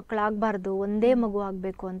 3 ಮಕ್ಕಳಾಗಬಾರ್ದು, ಒಂದೇ ಮಗು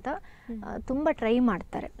ಆಗಬೇಕು ಅಂತ ತುಂಬ ಟ್ರೈ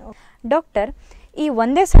ಮಾಡ್ತಾರೆ. ಡಾಕ್ಟರ್, ಈ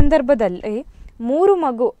ಒಂದೇ ಸಂದರ್ಭದಲ್ಲಿ 3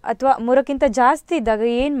 ಮಗು ಅಥವಾ 3ಕ್ಕಿಂತ ಜಾಸ್ತಿ ಇದ್ದಾಗ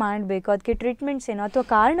ಏನು ಮಾಡಬೇಕು? ಅದಕ್ಕೆ ಟ್ರೀಟ್ಮೆಂಟ್ಸ್ ಏನು ಅಥವಾ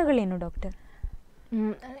ಕಾರಣಗಳೇನು ಡಾಕ್ಟರ್?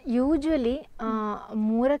 ಯೂಶ್ವಲಿ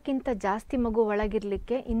 3ಕ್ಕಿಂತ ಜಾಸ್ತಿ ಮಗು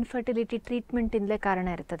ಒಳಗಿರ್ಲಿಕ್ಕೆ ಇನ್ಫರ್ಟಿಲಿಟಿ ಟ್ರೀಟ್ಮೆಂಟಿಂದಲೇ ಕಾರಣ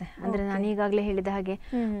ಇರ್ತದೆ. ಅಂದರೆ ನಾನು ಈಗಾಗಲೇ ಹೇಳಿದ ಹಾಗೆ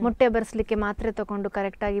ಮೊಟ್ಟೆ ಬರೆಸಲಿಕ್ಕೆ ಮಾತ್ರೆ ತಗೊಂಡು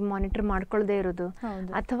ಕರೆಕ್ಟಾಗಿ ಮಾನಿಟರ್ ಮಾಡ್ಕೊಳ್ಳದೆ ಇರೋದು,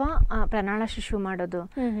 ಅಥವಾ ಪ್ರಣಾಳ ಶಿಶು ಮಾಡೋದು,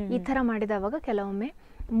 ಈ ಥರ ಮಾಡಿದವಾಗ ಕೆಲವೊಮ್ಮೆ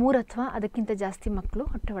 3 ಅಥವಾ ಅದಕ್ಕಿಂತ ಜಾಸ್ತಿ ಮಕ್ಕಳು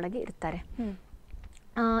ಹೊಟ್ಟೆ ಒಳಗೆ ಇರ್ತಾರೆ.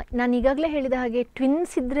 ನಾನು ಈಗಾಗಲೇ ಹೇಳಿದ ಹಾಗೆ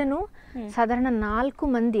ಟ್ವಿನ್ಸ್ ಇದ್ರೇನು ಸಾಧಾರಣ 4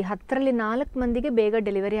 ಮಂದಿ, 10ರಲ್ಲಿ 4 ಮಂದಿಗೆ ಬೇಗ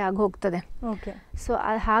ಡೆಲಿವರಿ ಆಗಿ ಹೋಗ್ತದೆ. ಸೊ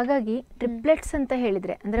ಹಾಗಾಗಿ ಟ್ರಿಪ್ಲೆಟ್ಸ್ ಅಂತ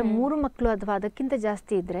ಹೇಳಿದ್ರೆ, ಅಂದರೆ 3 ಮಕ್ಕಳು ಅಥವಾ ಅದಕ್ಕಿಂತ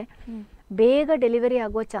ಜಾಸ್ತಿ ಇದ್ರೆ ಬೇಗ ಡೆಲಿವರಿ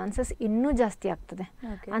ಆಗುವ ಚಾನ್ಸಸ್ ಇನ್ನೂ ಜಾಸ್ತಿ ಆಗ್ತದೆ.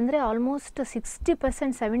 ಅಂದರೆ ಆಲ್ಮೋಸ್ಟ್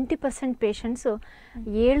 60%, 70% ಪೇಷಂಟ್ಸು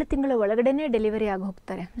 7 ತಿಂಗಳ ಒಳಗಡೆನೆ ಡೆಲಿವರಿ ಆಗಿ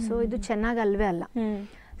ಹೋಗ್ತಾರೆ. ಸೊ ಇದು ಚೆನ್ನಾಗಿ ಅಲ್ವೇ ಅಲ್ಲ.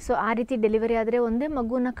 ಸೊ ಆ ರೀತಿ ಡೆಲಿವರಿ ಆದರೆ ಒಂದೇ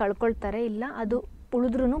ಮಗುನ ಕಳ್ಕೊಳ್ತಾರೆ, ಇಲ್ಲ ಅದು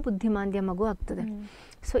ಉಳಿದ್ರೂ ಬುದ್ಧಿಮಾಂದ್ಯ ಮಗು ಆಗ್ತದೆ.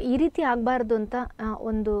 ಸೊ ಈ ರೀತಿ ಆಗಬಾರ್ದು ಅಂತ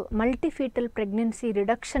ಒಂದು ಮಲ್ಟಿಫೀಟಲ್ ಪ್ರೆಗ್ನೆನ್ಸಿ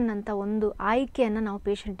ರಿಡಕ್ಷನ್ ಅಂತ ಒಂದು ಆಯ್ಕೆಯನ್ನು ನಾವು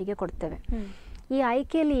ಪೇಷಂಟಿಗೆ ಕೊಡ್ತೇವೆ. ಈ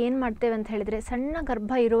ಆಯ್ಕೆಯಲ್ಲಿ ಏನು ಮಾಡ್ತೇವೆ ಅಂತ ಹೇಳಿದರೆ, ಸಣ್ಣ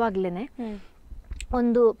ಗರ್ಭ ಇರುವಾಗಲೇ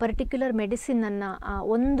ಒಂದು ಪರ್ಟಿಕ್ಯುಲರ್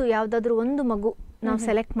ಮೆಡಿಸಿನನ್ನು ಯಾವುದಾದ್ರೂ ಒಂದು ಮಗು ನಾವು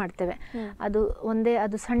ಸೆಲೆಕ್ಟ್ ಮಾಡ್ತೇವೆ.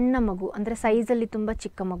 ಅದು ಸಣ್ಣ ಮಗು, ಅಂದರೆ ಸೈಜಲ್ಲಿ ತುಂಬ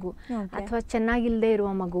ಚಿಕ್ಕ ಮಗು, ಅಥವಾ ಚೆನ್ನಾಗಿಲ್ಲದೆ ಇರುವ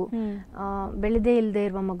ಮಗು, ಬೆಳೆದೇ ಇಲ್ಲದೆ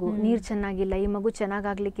ಇರುವ ಮಗು, ನೀರು ಚೆನ್ನಾಗಿಲ್ಲ, ಈ ಮಗು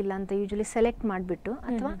ಚೆನ್ನಾಗಾಗ್ಲಿಕ್ಕಿಲ್ಲ ಅಂತ ಯೂಶಲಿ ಸೆಲೆಕ್ಟ್ ಮಾಡಿಬಿಟ್ಟು,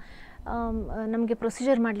 ಅಥವಾ ನಮಗೆ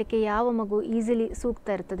ಪ್ರೊಸೀಜರ್ ಮಾಡಲಿಕ್ಕೆ ಯಾವ ಮಗು ಈಸಿಲಿ ಸೂಕ್ತ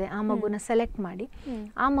ಇರ್ತದೆ ಆ ಮಗುನ ಸೆಲೆಕ್ಟ್ ಮಾಡಿ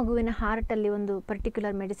ಆ ಮಗುವಿನ ಹಾರ್ಟಲ್ಲಿ ಒಂದು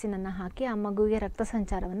ಪರ್ಟಿಕ್ಯುಲರ್ ಮೆಡಿಸಿನನ್ನು ಹಾಕಿ ಆ ಮಗುವಿಗೆ ರಕ್ತ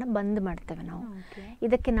ಸಂಚಾರವನ್ನು ಬಂದ್ ಮಾಡ್ತೇವೆ ನಾವು.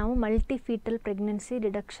 ಇದಕ್ಕೆ ನಾವು ಮಲ್ಟಿಫೀಟಲ್ ಪ್ರೆಗ್ನೆನ್ಸಿ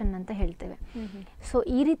ರಿಡಕ್ಷನ್ ಅಂತ ಹೇಳ್ತೇವೆ. ಸೊ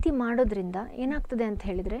ಈ ರೀತಿ ಮಾಡೋದ್ರಿಂದ ಏನಾಗ್ತದೆ ಅಂತ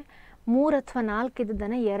ಹೇಳಿದರೆ, 3 ಅಥವಾ 4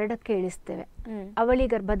 ಇದ್ದದನ್ನು 2ಕ್ಕೆ ಇಳಿಸ್ತೇವೆ, ಅವಳಿ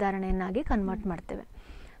ಗರ್ಭಧಾರಣೆಯನ್ನಾಗಿ ಕನ್ವರ್ಟ್ ಮಾಡ್ತೇವೆ.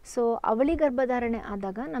 ಸೊ ಅವಳಿ ಗರ್ಭಧಾರಣೆ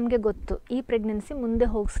ಆದಾಗ ನಮಗೆ ಗೊತ್ತು ಈ ಪ್ರೆಗ್ನೆನ್ಸಿ ಮುಂದೆ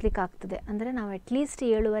ಹೋಗಿಸ್ಲಿಕ್ಕೆ ಆಗ್ತದೆ. ಅಂದರೆ ನಾವು ಅಟ್ಲೀಸ್ಟ್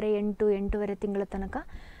 7-8 ತಿಂಗಳ ತನಕ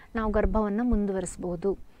ನಾವು ಗರ್ಭವನ್ನು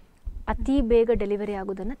ಮುಂದುವರಿಸಬಹುದು, ಅತಿ ಬೇಗ ಡೆಲಿವರಿ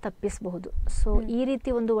ಆಗೋದನ್ನು ತಪ್ಪಿಸಬಹುದು. ಸೊ ಈ ರೀತಿ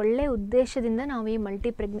ಒಂದು ಒಳ್ಳೆಯ ಉದ್ದೇಶದಿಂದ ನಾವು ಈ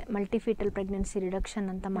ಮಲ್ಟಿಫೀಟಲ್ ಪ್ರೆಗ್ನೆನ್ಸಿ ರಿಡಕ್ಷನ್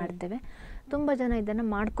ಅಂತ ಮಾಡ್ತೇವೆ. ತುಂಬ ಜನ ಇದನ್ನು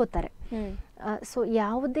ಮಾಡ್ಕೋತಾರೆ. ಸೊ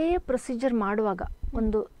ಯಾವುದೇ ಪ್ರೊಸೀಜರ್ ಮಾಡುವಾಗ,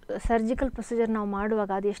 ಒಂದು ಸರ್ಜಿಕಲ್ ಪ್ರೊಸೀಜರ್ ನಾವು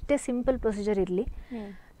ಮಾಡುವಾಗ, ಅದು ಎಷ್ಟೇ ಸಿಂಪಲ್ ಪ್ರೊಸೀಜರ್ ಇರಲಿ,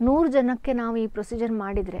 100 ಜನಕ್ಕೆ ನಾವು ಈ ಪ್ರೊಸೀಜರ್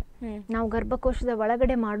ಮಾಡಿದರೆ, ನಾವು ಗರ್ಭಕೋಶದ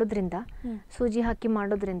ಒಳಗಡೆ ಮಾಡೋದ್ರಿಂದ, ಸೂಜಿ ಹಾಕಿ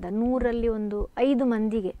ಮಾಡೋದ್ರಿಂದ 100ರಲ್ಲಿ ಒಂದು 5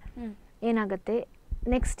 ಮಂದಿಗೆ ಏನಾಗುತ್ತೆ,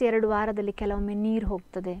 ನೆಕ್ಸ್ಟ್ 2 ವಾರದಲ್ಲಿ ಕೆಲವೊಮ್ಮೆ ನೀರು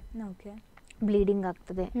ಹೋಗ್ತದೆ, ಬ್ಲೀಡಿಂಗ್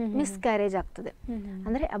ಆಗ್ತದೆ, ಮಿಸ್ಕ್ಯಾರೇಜ್ ಆಗ್ತದೆ,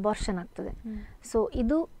 ಅಂದರೆ ಅಬಾರ್ಷನ್ ಆಗ್ತದೆ. ಸೊ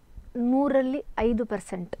ಇದು 100ರಲ್ಲಿ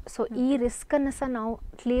 5%. ಸೊ ಈ ರಿಸ್ಕನ್ನು ಸಹ ನಾವು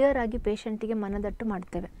ಕ್ಲಿಯರ್ ಆಗಿ ಪೇಷಂಟಿಗೆ ಮನದಟ್ಟು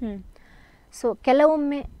ಮಾಡ್ತೇವೆ. ಸೊ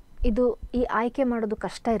ಕೆಲವೊಮ್ಮೆ ಈ ಆಯ್ಕೆ ಮಾಡೋದು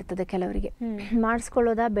ಕಷ್ಟ ಇರ್ತದೆ ಕೆಲವರಿಗೆ,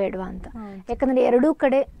 ಮಾಡಿಸ್ಕೊಳ್ಳೋದಾ ಬೇಡವಾ ಅಂತ. ಯಾಕಂದರೆ 2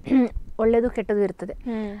 ಕಡೆ ಒಳ್ಳೆಯದು ಕೆಟ್ಟದ್ದು ಇರ್ತದೆ.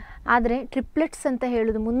 ಆದರೆ ಟ್ರಿಪ್ಲೆಟ್ಸ್ ಅಂತ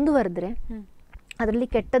ಹೇಳೋದು ಮುಂದುವರೆದ್ರೆ ಅದರಲ್ಲಿ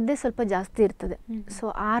ಕೆಟ್ಟದ್ದೇ ಸ್ವಲ್ಪ ಜಾಸ್ತಿ ಇರ್ತದೆ. ಸೊ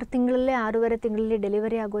 6 ತಿಂಗಳಲ್ಲೇ 6.5 ತಿಂಗಳಲ್ಲಿ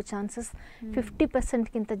ಡೆಲಿವರಿ ಆಗೋ ಚಾನ್ಸಸ್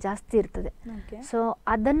 50%ಗಿಂತ ಜಾಸ್ತಿ ಇರ್ತದೆ. ಸೊ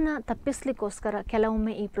ಅದನ್ನು ತಪ್ಪಿಸ್ಲಿಕ್ಕೋಸ್ಕರ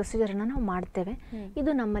ಕೆಲವೊಮ್ಮೆ ಈ ಪ್ರೊಸೀಜರನ್ನು ನಾವು ಮಾಡ್ತೇವೆ.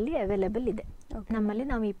 ಇದು ನಮ್ಮಲ್ಲಿ ಅವೈಲೇಬಲ್ ಇದೆ, ನಮ್ಮಲ್ಲಿ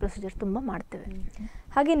ನಾವು ಈ ಪ್ರೊಸೀಜರ್ ತುಂಬ ಮಾಡ್ತೇವೆ.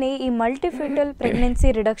 ಹಾಗೆಯೇ ಈ ಮಲ್ಟಿಫೀಟಲ್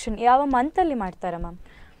ಪ್ರೆಗ್ನೆನ್ಸಿ ರಿಡಕ್ಷನ್ ಯಾವ ಮಂತಲ್ಲಿ ಮಾಡ್ತಾರೆ ಮ್ಯಾಮ್?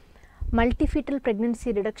 ಮಲ್ಟಿಫೀಟಲ್ ಪ್ರೆಗ್ನೆನ್ಸಿ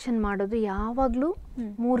ರಿಡಕ್ಷನ್ ಮಾಡೋದು ಯಾವಾಗಲೂ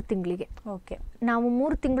 3 ತಿಂಗಳಿಗೆ. ನಾವು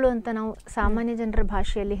 3 ತಿಂಗಳು ಅಂತ ನಾವು ಸಾಮಾನ್ಯ ಜನರ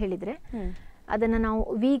ಭಾಷೆಯಲ್ಲಿ ಹೇಳಿದರೆ, ಅದನ್ನು ನಾವು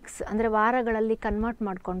ವೀಕ್ಸ್ ಅಂದರೆ ವಾರಗಳಲ್ಲಿ ಕನ್ವರ್ಟ್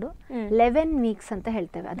ಮಾಡಿಕೊಂಡು 11 ವೀಕ್ಸ್ ಅಂತ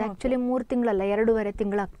ಹೇಳ್ತೇವೆ. ಅದು ಆ್ಯಕ್ಚುಲಿ 3 ತಿಂಗಳಲ್ಲ, 2.5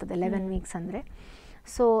 ತಿಂಗಳಾಗ್ತದೆ 11 ವೀಕ್ಸ್ ಅಂದರೆ.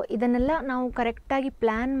 ಸೊ ಇದನ್ನೆಲ್ಲ ನಾವು ಕರೆಕ್ಟಾಗಿ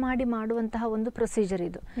ಪ್ಲ್ಯಾನ್ ಮಾಡಿ ಮಾಡುವಂತಹ ಒಂದು ಪ್ರೊಸೀಜರ್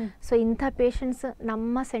ಇದು. ಸೊ ಇಂಥ ಪೇಷಂಟ್ಸ್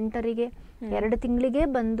ನಮ್ಮ ಸೆಂಟರಿಗೆ 2 ತಿಂಗಳಿಗೆ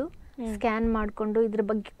ಬಂದು ಸ್ಕ್ಯಾನ್ ಮಾಡಿಕೊಂಡು ಇದ್ರ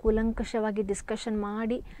ಬಗ್ಗೆ ಕೂಲಂಕಷವಾಗಿ ಡಿಸ್ಕಷನ್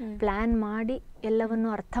ಮಾಡಿ ಪ್ಲ್ಯಾನ್ ಮಾಡಿ ಎಲ್ಲವನ್ನು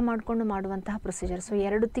ಅರ್ಥ ಮಾಡಿಕೊಂಡು ಮಾಡುವಂತಹ ಪ್ರೊಸೀಜರ್. ಸೊ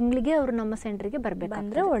 2 ತಿಂಗಳಿಗೆ ಅವರು ನಮ್ಮ ಸೆಂಟರ್ಗೆ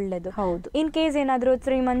ಬರಬೇಕಂದ್ರೆ ಒಳ್ಳೇದು. ಹೌದು. ಇನ್ ಕೇಸ್ ಏನಾದರೂ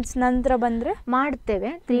 3 ಮಂತ್ಸ್ ನಂತರ ಬಂದರೆ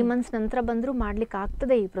ಮಾಡ್ತೇವೆ. 3 ಮಂತ್ಸ್ ನಂತರ ಬಂದರೂ ಮಾಡ್ಲಿಕ್ಕೆ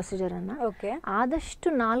ಆಗ್ತದೆ ಈ ಪ್ರೊಸೀಜರನ್ನು. ಆದಷ್ಟು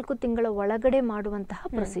 4 ತಿಂಗಳ ಒಳಗಡೆ ಮಾಡುವಂತಹ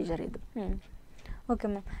ಪ್ರೊಸೀಜರ್ ಇದು. Okay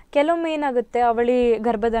ma'am. ಕೆಲವೊಮ್ಮೆ ಏನಾಗುತ್ತೆ, ಅವಳಿ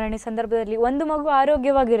ಗರ್ಭಧಾರಣೆ ಸಂದರ್ಭದಲ್ಲಿ ಒಂದು ಮಗು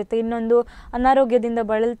ಆರೋಗ್ಯವಾಗಿರುತ್ತೆ, ಇನ್ನೊಂದು ಅನಾರೋಗ್ಯದಿಂದ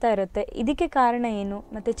ಬಳಲ್ತಾ ಇರುತ್ತೆ. ಇದಕ್ಕೆ ಕಾರಣ ಏನು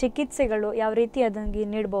ಮತ್ತು ಚಿಕಿತ್ಸೆಗಳು ಯಾವ ರೀತಿ ಅದಕ್ಕೆ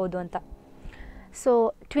ನೀಡಬಹುದು ಅಂತ? ಸೊ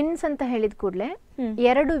ಟ್ವಿನ್ಸ್ ಅಂತ ಹೇಳಿದ ಕೂಡಲೇ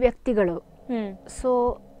 2 ವ್ಯಕ್ತಿಗಳು. ಸೊ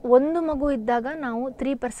ಒಂದು ಮಗು ಇದ್ದಾಗ ನಾವು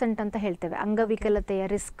 3% ಅಂತ ಹೇಳ್ತೇವೆ ಅಂಗವಿಕಲತೆಯ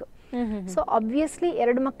ರಿಸ್ಕ್. ಸೊ ಆಬ್ವಿಯಸ್ಲಿ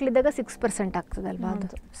 2 ಮಕ್ಕಳಿದ್ದಾಗ 6% ಆಗ್ತದಲ್ವಾ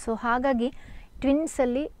ಅದು. ಸೊ ಹಾಗಾಗಿ ಟ್ವಿನ್ಸ್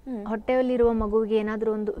ಅಲ್ಲಿ ಹೊಟ್ಟೆಯಲ್ಲಿರುವ ಮಗುವಿಗೆ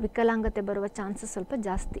ಏನಾದರೂ ಒಂದು ವಿಕಲಾಂಗತೆ ಬರುವ ಚಾನ್ಸಸ್ ಸ್ವಲ್ಪ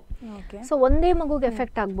ಜಾಸ್ತಿ. ಸೊ ಒಂದೇ ಮಗುಗೆ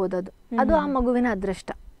ಎಫೆಕ್ಟ್ ಆಗ್ಬೋದು, ಅದು ಆ ಮಗುವಿನ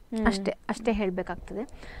ಅದೃಷ್ಟ ಅಷ್ಟೇ ಹೇಳಬೇಕಾಗ್ತದೆ.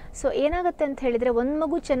 ಸೊ ಏನಾಗುತ್ತೆ ಅಂತ ಹೇಳಿದ್ರೆ, ಒಂದು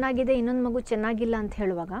ಮಗು ಚೆನ್ನಾಗಿದೆ ಇನ್ನೊಂದು ಮಗು ಚೆನ್ನಾಗಿಲ್ಲ ಅಂತ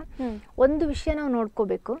ಹೇಳುವಾಗ ಒಂದು ವಿಷಯ ನಾವು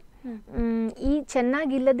ನೋಡ್ಕೋಬೇಕು. ಈ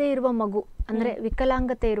ಚೆನ್ನಾಗಿಲ್ಲದೆ ಇರುವ ಮಗು ಅಂದ್ರೆ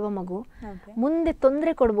ವಿಕಲಾಂಗತೆ ಇರುವ ಮಗು ಮುಂದೆ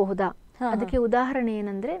ತೊಂದರೆ ಕೊಡಬಹುದಾ? ಅದಕ್ಕೆ ಉದಾಹರಣೆ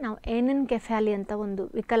ಏನಂದ್ರೆ, ನಾವು ಏನೆನ್ಕೆಫಾಲಿ ಅಂತ ಒಂದು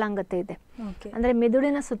ವಿಕಲಾಂಗತೆ ಇದೆ. ಅಂದ್ರೆ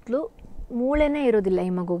ಮೆದುಳಿನ ಸುತ್ತಲೂ ಮೂಳೆನೇ ಇರೋದಿಲ್ಲ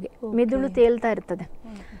ಈ ಮಗುಗೆ, ಮೆದುಳು ತೇಲ್ತಾ ಇರ್ತದೆ.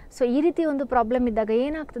 ಸೊ ಈ ರೀತಿ ಒಂದು ಪ್ರಾಬ್ಲಮ್ ಇದ್ದಾಗ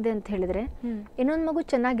ಏನಾಗ್ತದೆ ಅಂತ ಹೇಳಿದ್ರೆ, ಇನ್ನೊಂದು ಮಗು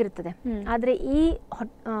ಚೆನ್ನಾಗಿರ್ತದೆ, ಆದ್ರೆ ಈ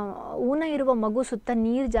ಊನ ಇರುವ ಮಗು ಸುತ್ತ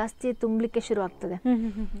ನೀರು ಜಾಸ್ತಿ ತುಂಬಲಿಕ್ಕೆ ಶುರು ಆಗ್ತದೆ.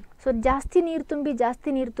 ಸೊ ಜಾಸ್ತಿ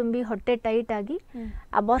ನೀರು ತುಂಬಿ ಹೊಟ್ಟೆ ಟೈಟ್ ಆಗಿ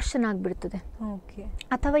ಅಬಾರ್ಷನ್ ಆಗ್ಬಿಡ್ತದೆ,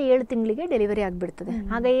 ಅಥವಾ 7 ತಿಂಗಳಿಗೆ ಡೆಲಿವರಿ ಆಗ್ಬಿಡ್ತದೆ.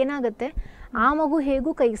 ಆಗ ಏನಾಗುತ್ತೆ, ಆ ಮಗು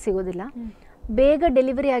ಹೇಗೂ ಕೈಗೆ ಸಿಗೋದಿಲ್ಲ, ಬೇಗ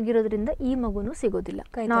ಡೆಲಿವರಿ ಆಗಿರೋದ್ರಿಂದ ಈ ಮಗುನು ಸಿಗೋದಿಲ್ಲ,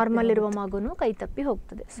 ನಾರ್ಮಲ್ ಇರುವ ಮಗುನು ಕೈ ತಪ್ಪಿ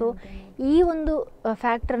ಹೋಗ್ತದೆ. ಸೊ ಈ ಒಂದು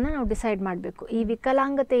ಫ್ಯಾಕ್ಟರ್ನ ನಾವು ಡಿಸೈಡ್ ಮಾಡಬೇಕು. ಈ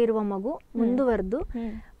ವಿಕಲಾಂಗತೆ ಇರುವ ಮಗು ಮುಂದುವರೆದು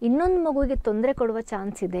ಇನ್ನೊಂದು ಮಗುವಿಗೆ ತೊಂದರೆ ಕೊಡುವ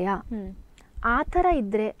ಚಾನ್ಸ್ ಇದೆಯಾ? ಆ ಥರ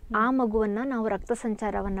ಇದ್ರೆ ಆ ಮಗುವನ್ನ ನಾವು ರಕ್ತ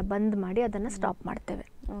ಸಂಚಾರವನ್ನ ಬಂದ್ ಮಾಡಿ ಅದನ್ನ ಸ್ಟಾಪ್ ಮಾಡ್ತೇವೆ.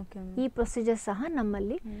 ಈ ಪ್ರೊಸೀಜರ್ ಸಹ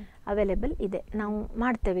ನಮ್ಮಲ್ಲಿ ಅವೈಲೇಬಲ್ ಇದೆ, ನಾವು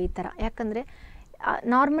ಮಾಡ್ತೇವೆ ಈ ಥರ. ಯಾಕಂದ್ರೆ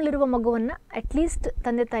ನಾರ್ಮಲ್ ಇರುವ ಮಗುವನ್ನ ಅಟ್ಲೀಸ್ಟ್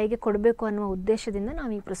ತಂದೆ ತಾಯಿಗೆ ಕೊಡಬೇಕು ಅನ್ನುವ ಉದ್ದೇಶದಿಂದ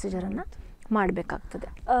ನಾವು ಈ ಪ್ರೊಸೀಜರನ್ನು ಮಾಡಬೇಕಾಗ್ತದೆ.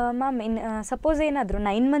 ಮ್ಯಾಮ್, ಸಪೋಸ್ ಏನಾದರೂ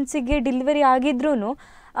 9 ಮಂತ್ಸಿಗೆ ಡೆಲಿವರಿ ಆಗಿದ್ರೂ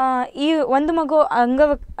ಈ ಒಂದು ಮಗು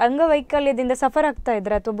ಅಂಗವೈಕಲ್ಯದಿಂದ ಸಫರ್ ಆಗ್ತಾ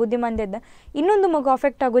ಇದ್ರೆ ಅಥವಾ ಬುದ್ಧಿಮಾಂದ್ಯದಿಂದ ಇನ್ನೊಂದು ಮಗು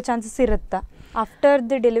ಅಫೆಕ್ಟ್ ಆಗೋ ಚಾನ್ಸಸ್ ಇರುತ್ತಾ after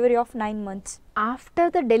the delivery of 9 months? After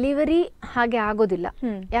the delivery ಹಾಗೆ ಆಗೋದಿಲ್ಲ.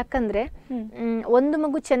 ಯಾಕಂದ್ರೆ ಒಂದು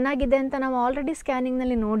ಮಗು ಚೆನ್ನಾಗಿದೆ ಅಂತ ನಾವು ಆಲ್ರೆಡಿ ಸ್ಕ್ಯಾನಿಂಗ್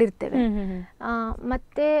ನಲ್ಲಿ ನೋಡಿರ್ತೇವೆ.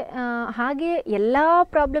 ಮತ್ತೆ ಹಾಗೆ ಎಲ್ಲಾ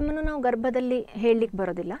ಪ್ರಾಬ್ಲಮ್ ಅನ್ನು ನಾವು ಗರ್ಭದಲ್ಲಿ ಹೇಳಲಿಕ್ಕೆ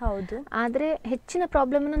ಬರೋದಿಲ್ಲ. ಆದ್ರೆ ಹೆಚ್ಚಿನ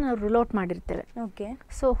ಪ್ರಾಬ್ಲಮ್ ಅನ್ನು ನಾವು ರೂಲ್ ಔಟ್ ಮಾಡಿರ್ತೇವೆ.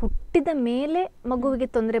 ಸೊ ಹುಟ್ಟಿದ ಮೇಲೆ ಮಗುವಿಗೆ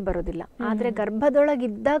ತೊಂದರೆ ಬರೋದಿಲ್ಲ, ಆದ್ರೆ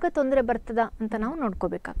ಗರ್ಭದೊಳಗಿದ್ದಾಗ ತೊಂದರೆ ಬರ್ತದ ಅಂತ ನಾವು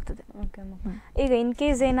ನೋಡ್ಕೋಬೇಕಾಗ್ತದೆ. ಈಗ ಇನ್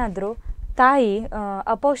ಕೇಸ್ ಏನಾದ್ರು ತಾಯಿ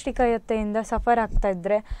ಅಪೌಷ್ಟಿಕತೆಯಿಂದ ಸಫರ್ ಆಗ್ತಾ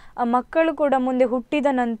ಇದ್ರೆ ಮಕ್ಕಳು ಕೂಡ ಮುಂದೆ ಹುಟ್ಟಿದ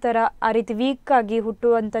ನಂತರ ಆ ರೀತಿ ವೀಕ್ ಆಗಿ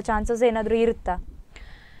ಹುಟ್ಟುವಂತ ಚಾನ್ಸಸ್ ಏನಾದರೂ ಇರುತ್ತಾ?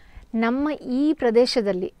 ನಮ್ಮ ಈ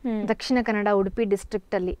ಪ್ರದೇಶದಲ್ಲಿ ದಕ್ಷಿಣ ಕನ್ನಡ ಉಡುಪಿ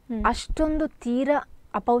ಡಿಸ್ಟ್ರಿಕ್ಟ್ ಅಲ್ಲಿ ಅಷ್ಟೊಂದು ತೀರಾ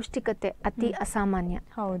ಅಪೌಷ್ಟಿಕತೆ ಅತಿ ಅಸಾಮಾನ್ಯ,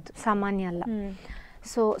 ಸಾಮಾನ್ಯ ಅಲ್ಲ.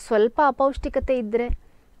 ಸೊ ಸ್ವಲ್ಪ ಅಪೌಷ್ಟಿಕತೆ ಇದ್ರೆ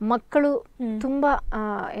ಮಕ್ಕಳು ತುಂಬಾ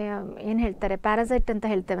ಏನ್ ಹೇಳ್ತಾರೆ, ಪ್ಯಾರಾಸೈಟ್ ಅಂತ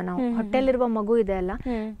ಹೇಳ್ತೇವೆ ನಾವು. ಹೊಟ್ಟೆಲಿರುವ ಮಗು ಇದೆ ಅಲ್ಲ,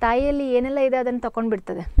 ತಾಯಿಯಲ್ಲಿ ಏನೆಲ್ಲ ಇದೆ ಅದನ್ನ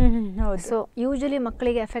ತಕೊಂಡ್ಬಿಡ್ತದೆ. ಸೊ ಯೂಶಲಿ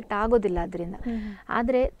ಮಕ್ಕಳಿಗೆ ಎಫೆಕ್ಟ್ ಆಗೋದಿಲ್ಲ ಅದರಿಂದ.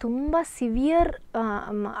 ಆದ್ರೆ ತುಂಬಾ ಸಿವಿಯರ್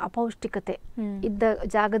ಅಪೌಷ್ಟಿಕತೆ ಇದ್ದ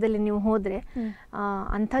ಜಾಗದಲ್ಲಿ ನೀವು ಹೋದ್ರೆ,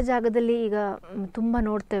 ಅಂಥ ಜಾಗದಲ್ಲಿ ಈಗ ತುಂಬಾ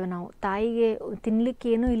ನೋಡ್ತೇವೆ ನಾವು, ತಾಯಿಗೆ ತಿನ್ಲಿಕ್ಕೆ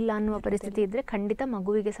ಏನೂ ಇಲ್ಲ ಅನ್ನುವ ಪರಿಸ್ಥಿತಿ ಇದ್ರೆ ಖಂಡಿತ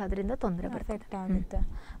ಮಗುವಿಗೆ ಅದರಿಂದ ತೊಂದರೆ ಬರ್ತದೆ.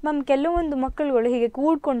 ಮ್ಯಾಮ್, ಕೆಲವೊಂದು ಮಕ್ಕಳುಗಳು ಹೀಗೆ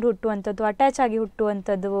ಕೂಡ್ಕೊಂಡು ಹುಟ್ಟುವಂಥದ್ದು, ಅಟ್ಯಾಚ್ ಆಗಿ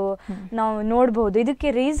ಹುಟ್ಟುವಂಥದ್ದು ನಾವು ನೋಡಬಹುದು. ಇದಕ್ಕೆ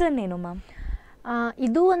ರೀಸನ್ ಏನು ಮ್ಯಾಮ್?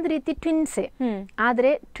 ಇದು ಒಂದು ರೀತಿ ಟ್ವಿನ್ಸೇ.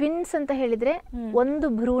 ಆದ್ರೆ ಟ್ವಿನ್ಸ್ ಅಂತ ಹೇಳಿದ್ರೆ ಒಂದು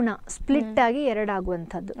ಭ್ರೂಣ ಸ್ಪ್ಲಿಟ್ ಆಗಿ 2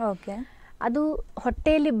 ಆಗುವಂಥದ್ದು. ಅದು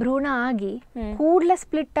ಹೊಟ್ಟೆಯಲ್ಲಿ ಭ್ರೂಣ ಆಗಿ ಕೂಡಲೇ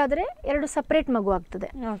ಸ್ಪ್ಲಿಟ್ ಆದ್ರೆ 2 ಸಪರೇಟ್ ಮಗು ಆಗ್ತದೆ.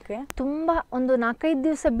 ತುಂಬಾ ಒಂದು 4-5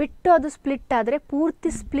 ದಿವಸ ಬಿಟ್ಟು ಅದು ಸ್ಪ್ಲಿಟ್ ಆದ್ರೆ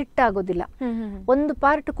ಪೂರ್ತಿ ಸ್ಪ್ಲಿಟ್ ಆಗೋದಿಲ್ಲ, ಒಂದು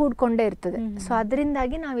ಪಾರ್ಟ್ ಕೂಡ್ಕೊಂಡೇ ಇರ್ತದೆ. ಸೊ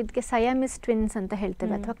ಅದರಿಂದಾಗಿ ನಾವು ಇದಕ್ಕೆ ಸಯಾಮಿಸ್ ಟ್ವಿನ್ಸ್ ಅಂತ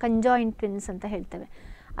ಹೇಳ್ತೇವೆ, ಅಥವಾ ಕಂಜಾಯಿಂಟ್ ಟ್ವಿನ್ಸ್ ಅಂತ ಹೇಳ್ತೇವೆ.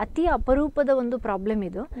 ಅತಿ ಅಪರೂಪದ ಒಂದು ಪ್ರಾಬ್ಲಮ್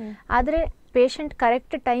ಇದು. ಆದ್ರೆ ಪೇಷಂಟ್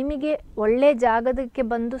ಕರೆಕ್ಟ್ ಟೈಮಿಗೆ ಒಳ್ಳೆ ಜಾಗದಕ್ಕೆ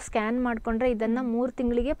ಬಂದು ಸ್ಕ್ಯಾನ್ ಮಾಡ್ಕೊಂಡ್ರೆ ಇದನ್ನ 3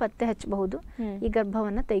 ತಿಂಗಳಿಗೆ ಪತ್ತೆ ಹಚ್ಚಬಹುದು, ಈ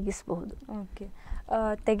ಗರ್ಭವನ್ನ ತೆಗಿಸಬಹುದು.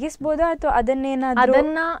 ತೆಗಿಸಬಹುದಾ ಅಥವಾ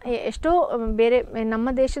ಅದನ್ನ ಎಷ್ಟೋ ಬೇರೆ ನಮ್ಮ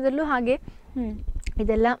ದೇಶದಲ್ಲೂ ಹಾಗೆ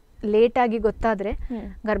ಇದೆಲ್ಲ ಲೇಟ್ ಆಗಿ ಗೊತ್ತಾದ್ರೆ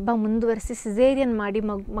ಗರ್ಭ ಮುಂದುವರಿಸಿ ಸಿಸೇರಿಯನ್ ಮಾಡಿ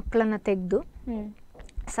ಮಕ್ಕಳನ್ನ ತೆಗೆದು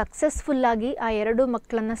ಸಕ್ಸಸ್ಫುಲ್ ಆಗಿ ಆ 2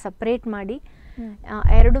 ಮಕ್ಕಳನ್ನ ಸಪರೇಟ್ ಮಾಡಿ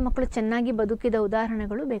 2 ಮಕ್ಕಳು ಚೆನ್ನಾಗಿ ಬದುಕಿದ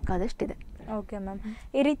ಉದಾಹರಣೆಗಳು ಬೇಕಾದಷ್ಟಿದೆ. ಓಕೆ ಮ್ಯಾಮ್,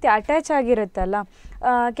 ಈ ರೀತಿ ಅಟ್ಯಾಚ್ ಆಗಿರುತ್ತಲ್ಲ,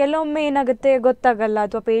 ಕೆಲವೊಮ್ಮೆ ಏನಾಗುತ್ತೆ ಗೊತ್ತಾಗಲ್ಲ,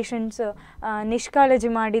 ಅಥವಾ ಪೇಷಂಟ್ಸ್ ನಿಷ್ಕಾಳಜಿ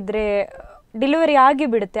ಮಾಡಿದರೆ ಡೆಲಿವರಿ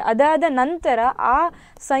ಆಗಿಬಿಡುತ್ತೆ. ಅದಾದ ನಂತರ ಆ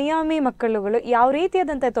ಸಯಾಮಿ ಮಕ್ಕಳುಗಳು ಯಾವ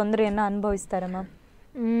ರೀತಿಯಾದಂಥ ತೊಂದರೆಯನ್ನು ಅನುಭವಿಸ್ತಾರೆ ಮ್ಯಾಮ್?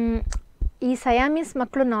 ಈ ಸಯಾಮೀಸ್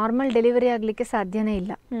ಮಕ್ಕಳು ನಾರ್ಮಲ್ ಡೆಲಿವರಿ ಆಗಲಿಕ್ಕೆ ಸಾಧ್ಯನೇ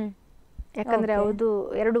ಇಲ್ಲ. ಯಾಕಂದರೆ ಅದು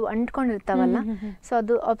ಎರಡು ಅಂಟ್ಕೊಂಡಿರ್ತಾವಲ್ಲ, ಸೊ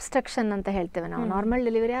ಅದು ಅಬ್ಸ್ಟ್ರಕ್ಷನ್ ಅಂತ ಹೇಳ್ತೇವೆ ನಾವು. ನಾರ್ಮಲ್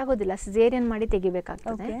ಡೆಲಿವರಿ ಆಗೋದಿಲ್ಲ, ಸಿಸೇರಿಯನ್ ಮಾಡಿ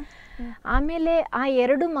ತೆಗಿಬೇಕಾಗ್ತದೆ. ಆಮೇಲೆ ಆ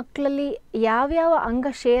 2 ಮಕ್ಕಳಲ್ಲಿ ಯಾವ್ಯಾವ ಅಂಗ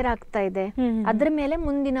ಶೇರ್ ಆಗ್ತಾ ಇದೆ ಅದ್ರ ಮೇಲೆ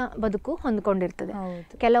ಮುಂದಿನ ಬದುಕು ಹೊಂದ್ಕೊಂಡಿರ್ತದೆ.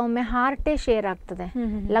 ಕೆಲವೊಮ್ಮೆ ಹಾರ್ಟೇ ಶೇರ್ ಆಗ್ತದೆ,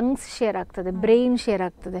 ಲಂಗ್ಸ್ ಶೇರ್ ಆಗ್ತದೆ, ಬ್ರೈನ್ ಶೇರ್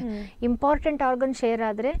ಆಗ್ತದೆ. ಇಂಪಾರ್ಟೆಂಟ್ ಆರ್ಗನ್ ಶೇರ್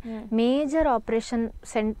ಆದರೆ ಮೇಜರ್ ಆಪರೇಷನ್,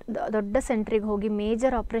 ದೊಡ್ಡ ಸೆಂಟ್ರಿಗೆ ಹೋಗಿ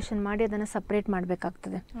ಮೇಜರ್ ಆಪರೇಷನ್ ಮಾಡಿ ಅದನ್ನು ಸಪ್ರೇಟ್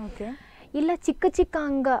ಮಾಡಬೇಕಾಗ್ತದೆ. ಇಲ್ಲ ಚಿಕ್ಕ ಚಿಕ್ಕ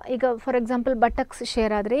ಅಂಗ, ಈಗ ಫಾರ್ ಎಕ್ಸಾಂಪಲ್ ಬಟಕ್ಸ್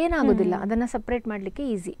ಶೇರ್ ಆದರೆ ಏನಾಗೋದಿಲ್ಲ, ಅದನ್ನು ಸಪ್ರೇಟ್ ಮಾಡಲಿಕ್ಕೆ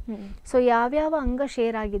ಈಸಿ. ಸೊ ಯಾವ್ಯಾವ ಅಂಗ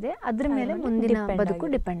ಶೇರ್ ಆಗಿದೆ ಅದ್ರ ಮೇಲೆ ಮುಂದಿನ ಬದುಕು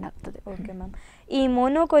ಡಿಪೆಂಡ್ ಆಗ್ತದೆ. ಓಕೆ ಮ್ಯಾಮ್, ಈ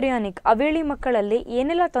ಮೊನೊಕೊರಿಯಾನಿಕ್ ಅವಳಿ ಮಕ್ಕಳಲ್ಲಿ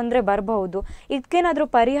ಏನೆಲ್ಲ ತೊಂದರೆ ಬರಬಹುದು, ಇದಕ್ಕೇನಾದರೂ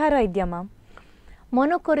ಪರಿಹಾರ ಇದೆಯಾ ಮ್ಯಾಮ್?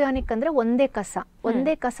 ಮೊನೊಕೊರಿಯಾನಿಕ್ ಅಂದ್ರೆ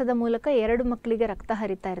ಒಂದೇ ಕಸದ ಮೂಲಕ 2 ಮಕ್ಕಳಿಗೆ ರಕ್ತ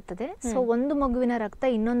ಹರಿತಾ ಇರ್ತದೆ. ಸೊ ಒಂದು ಮಗುವಿನ ರಕ್ತ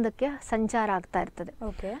ಇನ್ನೊಂದಕ್ಕೆ ಸಂಚಾರ ಆಗ್ತಾ ಇರ್ತದೆ.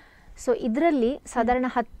 ಸೊ ಇದರಲ್ಲಿ ಸಾಧಾರಣ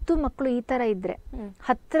 10 ಮಕ್ಕಳು ಈ ತರ ಇದ್ರೆ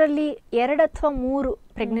 10ರಲ್ಲಿ 2 ಅಥವಾ 3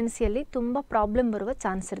 ಪ್ರೆಗ್ನೆನ್ಸಿಯಲ್ಲಿ ತುಂಬಾ ಪ್ರಾಬ್ಲಮ್ ಬರುವ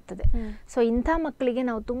ಚಾನ್ಸ್ ಇರ್ತದೆ. ಸೊ ಇಂಥ ಮಕ್ಕಳಿಗೆ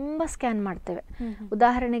ನಾವು ತುಂಬಾ ಸ್ಕ್ಯಾನ್ ಮಾಡ್ತೇವೆ.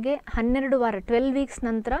 ಉದಾಹರಣೆಗೆ 12 ವಾರ 12 ವೀಕ್ಸ್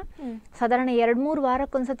ನಂತರ ಸಾಧಾರಣ 2-3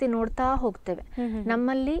 ವಾರಕ್ಕೊಂದ್ಸತಿ ನೋಡ್ತಾ ಹೋಗ್ತೇವೆ.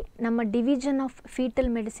 ನಮ್ಮಲ್ಲಿ ನಮ್ಮ ಡಿವಿಷನ್ ಆಫ್ ಫೀಟಲ್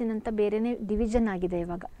ಮೆಡಿಸಿನ್ ಅಂತ ಬೇರೆನೆ ಡಿವಿಷನ್ ಆಗಿದೆ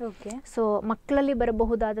ಇವಾಗ. ಸೊ ಮಕ್ಕಳಲ್ಲಿ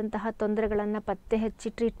ಬರಬಹುದಾದಂತಹ ತೊಂದರೆಗಳನ್ನ ಪತ್ತೆ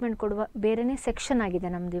ಹಚ್ಚಿ ಟ್ರೀಟ್ಮೆಂಟ್ ಕೊಡುವ ಬೇರೆನೆ ಸೆಕ್ಷನ್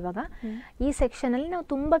ಆಗಿದೆ ನಮ್ದು ಇವಾಗ. ಈ ಸೆಕ್ಷನ್ ಅಲ್ಲಿ ನಾವು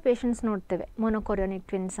ತುಂಬಾ ಪೇಷಂಟ್ಸ್ ನೋಡ್ತೇವೆ ಮೊನೊಕೊರಿಯಾನಿಕ್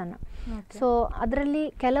ಟ್ವಿನ್ಸ್ ಅನ್ನ. ಸೊ ಅದರಲ್ಲಿ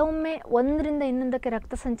ಕೆಲವೊಮ್ಮೆ ಒಂದರಿಂದ ಇನ್ನೊಂದಕ್ಕೆ ರಕ್ತ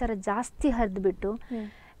ಸಂಚಾರ ಜಾಸ್ತಿ ಹರಿದ್ಬಿಟ್ಟು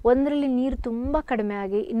ಒಂದರಲ್ಲಿ ನೀರು ತುಂಬಾ ಕಡಿಮೆ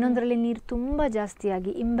ಆಗಿ ಇನ್ನೊಂದರಲ್ಲಿ ನೀರು ತುಂಬಾ ಜಾಸ್ತಿ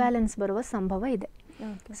ಆಗಿ ಇಂಬ್ಯಾಲೆನ್ಸ್ ಬರುವ ಸಂಭವ ಇದೆ.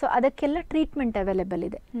 ಸೊ ಅದಕ್ಕೆಲ್ಲ ಟ್ರೀಟ್ಮೆಂಟ್ ಅವೈಲೇಬಲ್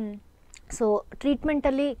ಇದೆ. ಸೊ ಟ್ರೀಟ್ಮೆಂಟ್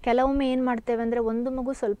ಅಲ್ಲಿ ಕೆಲವೊಮ್ಮೆ ಏನ್ ಮಾಡ್ತೇವೆ ಅಂದ್ರೆ, ಒಂದು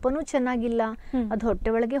ಮಗು ಸ್ವಲ್ಪನೂ ಚೆನ್ನಾಗಿಲ್ಲ, ಅದು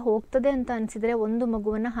ಹೊಟ್ಟೆ ಒಳಗೆ ಹೋಗ್ತದೆ ಅಂತ ಅನ್ಸಿದ್ರೆ ಒಂದು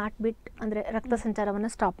ಮಗುವನ್ನ ಹಾರ್ಟ್ ಬೀಟ್ ಅಂದ್ರೆ ರಕ್ತ ಸಂಚಾರವನ್ನ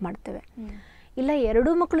ಸ್ಟಾಪ್ ಮಾಡ್ತೇವೆ. ಇಲ್ಲ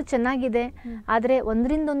 2 ಮಕ್ಕಳು ಚೆನ್ನಾಗಿದೆ ಆದ್ರೆ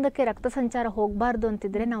ಒಂದರಿಂದ ಒಂದಕ್ಕೆ ರಕ್ತ ಸಂಚಾರ ಹೋಗಬಾರ್ದು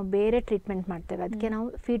ಅಂತಿದ್ರೆ ನಾವು ಬೇರೆ ಟ್ರೀಟ್ಮೆಂಟ್ ಮಾಡ್ತೇವೆ. ಅದಕ್ಕೆ ನಾವು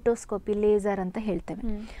ಫೀಟೋಸ್ಕೋಪಿ, ಲೇಸರ್ ಅಂತ ಹೇಳ್ತೇವೆ.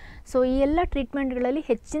 ಸೊ ಈ ಎಲ್ಲ ಟ್ರೀಟ್ಮೆಂಟ್ಗಳಲ್ಲಿ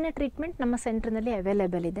ಹೆಚ್ಚಿನ ಟ್ರೀಟ್ಮೆಂಟ್ ನಮ್ಮ ಸೆಂಟರ್ನಲ್ಲಿ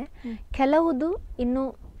ಅವೈಲೇಬಲ್ ಇದೆ. ಕೆಲವುದು ಇನ್ನು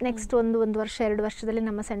ನೆಕ್ಸ್ಟ್ ಒಂದು ವರ್ಷ 2 ವರ್ಷದಲ್ಲಿ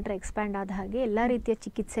ನಮ್ಮ ಸೆಂಟರ್ ಎಕ್ಸ್ಪ್ಯಾಂಡ್ ಆದ ಹಾಗೆ ಎಲ್ಲ ರೀತಿಯ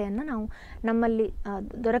ಚಿಕಿತ್ಸೆಯನ್ನು ನಾವು ನಮ್ಮಲ್ಲಿ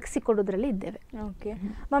ದೊರಕಿಸಿಕೊಡೋದ್ರಲ್ಲಿ ಇದ್ದೇವೆ. ಓಕೆ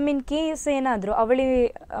ಮ್ಯಾಮ್, ಇನ್ ಕೇಸ್ ಏನಾದರೂ ಅವಳಿ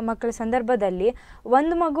ಮಕ್ಕಳ ಸಂದರ್ಭದಲ್ಲಿ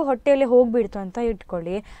ಒಂದು ಮಗು ಹೊಟ್ಟೆಯಲ್ಲಿ ಹೋಗ್ಬಿಡ್ತು ಅಂತ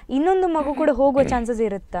ಇಟ್ಕೊಳ್ಳಿ, ಇನ್ನೊಂದು ಮಗು ಕೂಡ ಹೋಗುವ ಚಾನ್ಸಸ್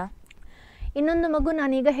ಇರುತ್ತಾ? ಇನ್ನೊಂದು ಮಗು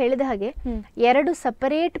ನಾನೀಗ ಹೇಳಿದ ಹಾಗೆ 2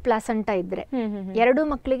 ಸಪರೇಟ್ ಪ್ಲಾಸೆಂಟಾ ಇದ್ರೆ, 2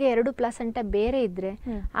 ಮಕ್ಕಳಿಗೆ 2 ಪ್ಲಾಸೆಂಟಾ ಬೇರೆ ಇದ್ರೆ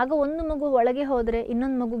ಆಗ ಒಂದು ಮಗು ಒಳಗೆ ಹೋದ್ರೆ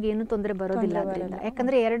ಇನ್ನೊಂದು ಮಗುಗೆ ಏನು ತೊಂದರೆ ಬರೋದಿಲ್ಲ ಅದರಿಂದ,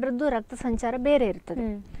 ಯಾಕಂದ್ರೆ 2ರದ್ದು ರಕ್ತ ಸಂಚಾರ ಬೇರೆ ಇರ್ತದೆ.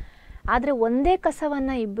 ಆದ್ರೆ ಒಂದೇ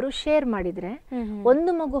ಕಸವನ್ನ ಇಬ್ರು ಶೇರ್ ಮಾಡಿದ್ರೆ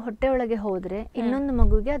ಒಂದು ಮಗು ಹೊಟ್ಟೆ ಒಳಗೆ ಹೋದ್ರೆ ಇನ್ನೊಂದು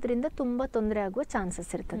ಮಗುಗೆ ಅದರಿಂದ ತುಂಬಾ ತೊಂದರೆ ಆಗುವ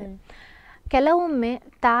ಚಾನ್ಸಸ್ ಇರ್ತದೆ. ಕೆಲವೊಮ್ಮೆ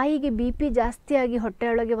ತಾಯಿಗೆ BP ಜಾಸ್ತಿ ಆಗಿ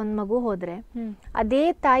ಹೊಟ್ಟೆಯೊಳಗೆ ಒಂದು ಮಗು ಹೋದ್ರೆ ಅದೇ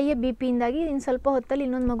ತಾಯಿಯ BP ಇಂದಾಗಿ ಇನ್ನು ಸ್ವಲ್ಪ ಹೊತ್ತಲ್ಲಿ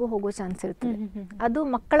ಇನ್ನೊಂದು ಮಗು ಹೋಗೋ ಚಾನ್ಸ್ ಇರ್ತದೆ. ಅದು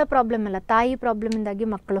ಮಕ್ಕಳ ಪ್ರಾಬ್ಲಮ್ ಅಲ್ಲ, ತಾಯಿ ಪ್ರಾಬ್ಲಮ್ ಇಂದಾಗಿ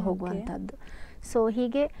ಮಕ್ಕಳು ಹೋಗುವಂತದ್ದು. ಸೊ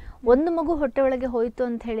ಹೀಗೆ ಒಂದು ಮಗು ಹೊಟ್ಟೆ ಒಳಗೆ ಹೋಯ್ತು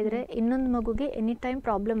ಅಂತ ಹೇಳಿದ್ರೆ ಇನ್ನೊಂದು ಮಗುಗೆ ಎನಿ ಟೈಮ್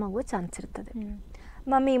ಪ್ರಾಬ್ಲಮ್ ಆಗುವ ಚಾನ್ಸ್ ಇರ್ತದೆ.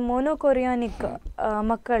 ಮಮ್ಮಿ, ಮೊನೊಕೊರಿಯಾನಿಕ್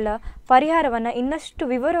ಮಕ್ಕಳ ಪರಿಹಾರವನ್ನ ಇನ್ನಷ್ಟು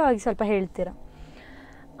ವಿವರವಾಗಿ ಸ್ವಲ್ಪ ಹೇಳ್ತೀರಾ?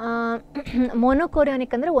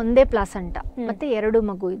 ಮೊನೊಕೊರಿಯಾನಿಕ್ ಅಂದ್ರೆ ಒಂದೇ ಪ್ಲಾಸೆಂಟಾ ಮತ್ತೆ 2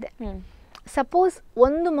 ಮಗು ಇದೆ. ಸಪೋಸ್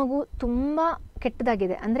ಒಂದು ಮಗು ತುಂಬಾ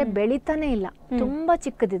ಕೆಟ್ಟದಾಗಿದೆ ಅಂದ್ರೆ ಬೆಳಿತಾನೆ ಇಲ್ಲ, ತುಂಬಾ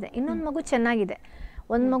ಚಿಕ್ಕದಿದೆ, ಇನ್ನೊಂದು ಮಗು ಚೆನ್ನಾಗಿದೆ,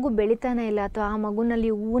 ಒಂದು ಮಗು ಬೆಳಿತಾನೆ ಇಲ್ಲ ಅಥವಾ ಆ ಮಗುನಲ್ಲಿ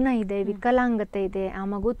ಊನ ಇದೆ, ವಿಕಲಾಂಗತೆ ಇದೆ, ಆ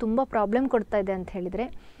ಮಗು ತುಂಬಾ ಪ್ರಾಬ್ಲಮ್ ಕೊಡ್ತಾ ಇದೆ ಅಂತ ಹೇಳಿದ್ರೆ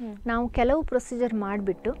ನಾವು ಕೆಲವು ಪ್ರೊಸೀಜರ್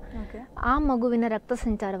ಮಾಡಿಬಿಟ್ಟು ಆ ಮಗುವಿನ ರಕ್ತ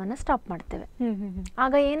ಸಂಚಾರವನ್ನ ಸ್ಟಾಪ್ ಮಾಡ್ತೇವೆ.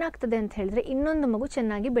 ಆಗ ಏನಾಗ್ತದೆ ಅಂತ ಹೇಳಿದ್ರೆ ಇನ್ನೊಂದು ಮಗು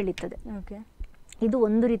ಚೆನ್ನಾಗಿ ಬೆಳೀತದೆ. ಇದು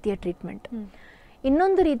ಒಂದು ರೀತಿಯ ಟ್ರೀಟ್ಮೆಂಟ್.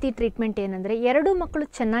 ಇನ್ನೊಂದು ರೀತಿ ಟ್ರೀಟ್ಮೆಂಟ್ ಏನಂದ್ರೆ, 2 ಮಕ್ಕಳು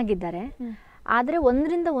ಚೆನ್ನಾಗಿದ್ದಾರೆ ಆದರೆ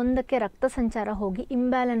ಒಂದರಿಂದ ಒಂದಕ್ಕೆ ರಕ್ತ ಸಂಚಾರ ಹೋಗಿ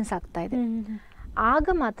ಇಂಬ್ಯಾಲೆನ್ಸ್ ಆಗ್ತಾ ಇದೆ, ಆಗ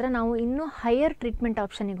ಮಾತ್ರ ನಾವು ಇನ್ನೂ ಹೈಯರ್ ಟ್ರೀಟ್ಮೆಂಟ್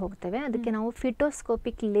ಆಪ್ಷನಿಗೆ ಹೋಗ್ತೇವೆ. ಅದಕ್ಕೆ ನಾವು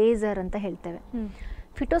ಫಿಟೋಸ್ಕೋಪಿಕ್ ಲೇಸರ್ ಅಂತ ಹೇಳ್ತೇವೆ.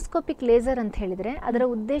 ಫಿಟೋಸ್ಕೋಪಿಕ್ ಲೇಸರ್ ಅಂತ ಹೇಳಿದ್ರೆ ಅದರ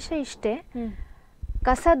ಉದ್ದೇಶ ಇಷ್ಟೇ,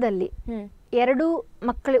 ಕಸದಲ್ಲಿ 2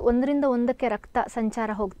 ಮಕ್ಕಳು ಒಂದರಿಂದ ಒಂದಕ್ಕೆ ರಕ್ತ ಸಂಚಾರ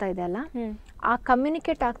ಹೋಗ್ತಾ ಇದೆ ಅಲ್ಲ, ಆ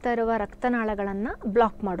ಕಮ್ಯುನಿಕೇಟ್ ಆಗ್ತಾ ಇರುವ ರಕ್ತನಾಳಗಳನ್ನ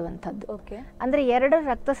ಬ್ಲಾಕ್ ಮಾಡುವಂಥದ್ದು. ಅಂದ್ರೆ 2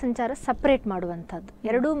 ರಕ್ತ ಸಂಚಾರ ಸಪರೇಟ್ ಮಾಡುವಂಥದ್ದು,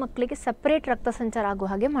 2 ಮಕ್ಕಳಿಗೆ ಸಪರೇಟ್ ರಕ್ತ ಸಂಚಾರ ಆಗುವ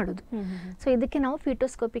ಹಾಗೆ ಮಾಡೋದು. ಸೊ ಇದಕ್ಕೆ ನಾವು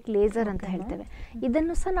ಫಿಟೋಸ್ಕೋಪಿಕ್ ಲೇಸರ್ ಅಂತ ಹೇಳ್ತೇವೆ.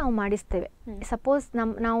 ಇದನ್ನು ಸಹ ನಾವು ಮಾಡಿಸ್ತೇವೆ. ಸಪೋಸ್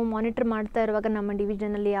ನಾವು ಮಾನಿಟರ್ ಮಾಡ್ತಾ ಇರುವಾಗ ನಮ್ಮ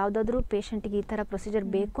ಡಿವಿಷನ್ ಅಲ್ಲಿ ಯಾವ್ದಾದ್ರು ಪೇಷಂಟ್ಗೆ ಈ ತರ ಪ್ರೊಸೀಜರ್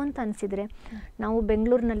ಬೇಕು ಅಂತ ಅನ್ಸಿದ್ರೆ ನಾವು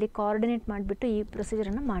ಬೆಂಗಳೂರಿನಲ್ಲಿ ಕೋಆರ್ಡಿನೇಟ್ ಮಾಡಿಬಿಟ್ಟು ಈ ಪ್ರೊಸೀಜರ್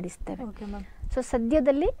ಅನ್ನ ಮಾಡಿಸ್ತೇವೆ. ಸೊ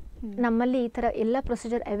ಸದ್ಯದಲ್ಲಿ ನಮ್ಮಲ್ಲಿ ಈ ತರ ಎಲ್ಲ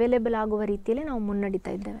ಪ್ರೊಸೀಜರ್ ಅವೈಲೇಬಲ್ ಆಗುವ ರೀತಿಯಲ್ಲಿ ನಾವು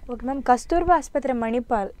ಮುನ್ನಡೀತಾ ಇದ್ದೇವೆ. ಓಕೆ ಮ್ಯಾಮ್, ಕಸ್ತೂರ್ಬಾ ಆಸ್ಪತ್ರೆ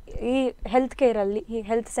ಮಣಿಪಾಲ್ ಈ ಹೆಲ್ತ್ ಕೇರ್ ಅಲ್ಲಿ, ಈ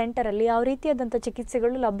ಹೆಲ್ತ್ ಸೆಂಟರ್ ಅಲ್ಲಿ ಯಾವ ರೀತಿಯಾದಂಥ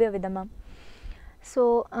ಚಿಕಿತ್ಸೆಗಳು ಲಭ್ಯವಿದೆ ಮ್ಯಾಮ್? ಸೊ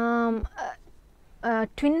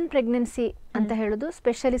ಟ್ವಿನ್ ಪ್ರೆಗ್ನೆನ್ಸಿ ಅಂತ ಹೇಳೋದು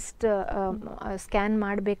ಸ್ಪೆಷಲಿಸ್ಟ್ ಸ್ಕ್ಯಾನ್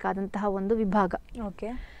ಮಾಡಬೇಕಾದಂತಹ ಒಂದು ವಿಭಾಗ.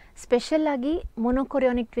 ಸ್ಪೆಷಲ್ ಆಗಿ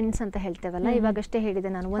ಮೊನೊಕೊರಿಯಾನಿಕ್ ಟ್ವಿನ್ಸ್ ಅಂತ ಹೇಳ್ತೇವಲ್ಲ, ಇವಾಗಷ್ಟೇ ಹೇಳಿದೆ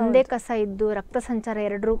ನಾನು, ಒಂದೇ ಕಸ ಇದ್ದು ರಕ್ತ ಸಂಚಾರ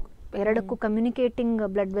ಎರಡಕ್ಕೂ ಕಮ್ಯುನಿಕೇಟಿಂಗ್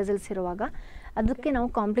ಬ್ಲಡ್ ವೆಸಲ್ಸ್ ಇರುವಾಗ ಅದಕ್ಕೆ ನಾವು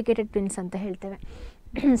ಕಾಂಪ್ಲಿಕೇಟೆಡ್ ಟ್ವಿನ್ಸ್ ಅಂತ ಹೇಳ್ತೇವೆ.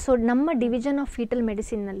 ಸೊ ನಮ್ಮ ಡಿವಿಷನ್ ಆಫ್ ಫೀಟಲ್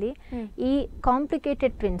ಮೆಡಿಸಿನ್ನಲ್ಲಿ ಈ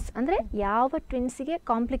ಕಾಂಪ್ಲಿಕೇಟೆಡ್ ಟ್ವಿನ್ಸ್ ಅಂದರೆ ಯಾವ ಟ್ವಿನ್ಸಿಗೆ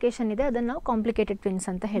ಕಾಂಪ್ಲಿಕೇಶನ್ ಇದೆ ಅದನ್ನು ನಾವು ಕಾಂಪ್ಲಿಕೇಟೆಡ್ ಟ್ವಿನ್ಸ್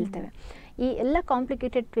ಅಂತ ಹೇಳ್ತೇವೆ. ಈ ಎಲ್ಲ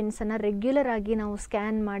ಕಾಂಪ್ಲಿಕೇಟೆಡ್ ಟ್ವಿನ್ಸನ್ನು ರೆಗ್ಯುಲರ್ ಆಗಿ ನಾವು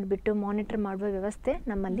ಸ್ಕ್ಯಾನ್ ಮಾಡಿಬಿಟ್ಟು ಮಾನಿಟರ್ ಮಾಡುವ ವ್ಯವಸ್ಥೆ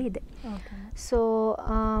ನಮ್ಮಲ್ಲಿ ಇದೆ. ಸೊ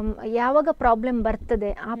ಯಾವಾಗ ಪ್ರಾಬ್ಲಮ್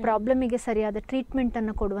ಬರ್ತದೆ ಆ ಪ್ರಾಬ್ಲಮಿಗೆ ಸರಿಯಾದ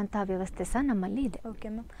ಟ್ರೀಟ್ಮೆಂಟನ್ನು ಕೊಡುವಂತಹ ವ್ಯವಸ್ಥೆ ಸಹ ನಮ್ಮಲ್ಲಿ ಇದೆ. ಓಕೆ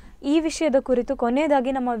ಮ್ಯಾಮ್, ಈ ವಿಷಯದ ಕುರಿತು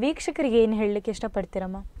ಕೊನೆಯದಾಗಿ ನಮ್ಮ ವೀಕ್ಷಕರಿಗೆ ಏನು ಹೇಳಲಿಕ್ಕೆ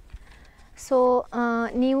ಇಷ್ಟಪಡ್ತೀರಮ್ಮ? ಸೊ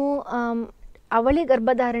ನೀವು ಅವಳಿ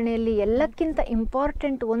ಗರ್ಭಧಾರಣೆಯಲ್ಲಿ ಎಲ್ಲಕ್ಕಿಂತ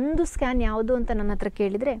ಇಂಪಾರ್ಟೆಂಟ್ ಒಂದು ಸ್ಕ್ಯಾನ್ ಯಾವುದು ಅಂತ ನನ್ನ ಹತ್ರ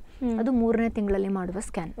ಕೇಳಿದರೆ ಅದು 3ನೇ ತಿಂಗಳಲ್ಲಿ ಮಾಡುವ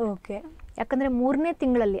ಸ್ಕ್ಯಾನ್. ಓಕೆ, ಯಾಕಂದರೆ 3ನೇ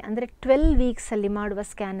ತಿಂಗಳಲ್ಲಿ ಅಂದರೆ 12 ವೀಕ್ಸಲ್ಲಿ ಮಾಡುವ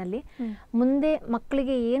ಸ್ಕ್ಯಾನಲ್ಲಿ ಮುಂದೆ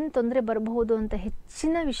ಮಕ್ಕಳಿಗೆ ಏನು ತೊಂದರೆ ಬರಬಹುದು ಅಂತ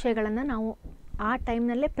ಹೆಚ್ಚಿನ ವಿಷಯಗಳನ್ನು ನಾವು ಆ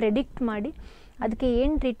ಟೈಮ್ನಲ್ಲೇ ಪ್ರೆಡಿಕ್ಟ್ ಮಾಡಿ ಅದಕ್ಕೆ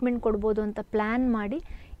ಏನು ಟ್ರೀಟ್ಮೆಂಟ್ ಕೊಡ್ಬೋದು ಅಂತ ಪ್ಲ್ಯಾನ್ ಮಾಡಿ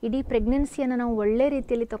ಇಡೀ ಪ್ರೆಗ್ನೆನ್ಸಿಯನ್ನು ನಾವು ಒಳ್ಳೆ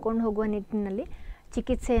ರೀತಿಯಲ್ಲಿ ತಗೊಂಡು ಹೋಗುವ ನಿಟ್ಟಿನಲ್ಲಿ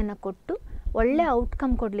ಚಿಕಿತ್ಸೆಯನ್ನು ಕೊಟ್ಟು ಒಳ್ಳೆ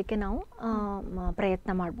ಔಟ್ಕಮ್ ಕೊಡಲಿಕ್ಕೆ ನಾವು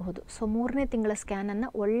ಪ್ರಯತ್ನ ಮಾಡಬಹುದು. ಸೊ 3ನೇ ತಿಂಗಳ ಸ್ಕ್ಯಾನನ್ನು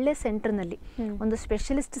ಒಳ್ಳೆ ಸೆಂಟರ್ನಲ್ಲಿ, ಒಂದು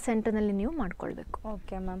ಸ್ಪೆಷಲಿಸ್ಟ್ ಸೆಂಟರ್ನಲ್ಲಿ ನೀವು ಮಾಡ್ಕೊಳ್ಬೇಕು.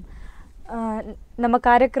 ಓಕೆ ಮ್ಯಾಮ್, ನಮ್ಮ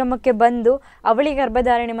ಕಾರ್ಯಕ್ರಮಕ್ಕೆ ಬಂದು ಅವಳಿ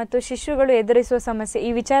ಗರ್ಭಧಾರಣೆ ಮತ್ತು ಶಿಶುಗಳು ಎದುರಿಸುವ ಸಮಸ್ಯೆ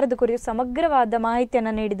ಈ ವಿಚಾರದ ಕುರಿತು ಸಮಗ್ರವಾದ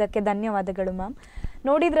ಮಾಹಿತಿಯನ್ನು ನೀಡಿದ್ದಕ್ಕೆ ಧನ್ಯವಾದಗಳು ಮ್ಯಾಮ್.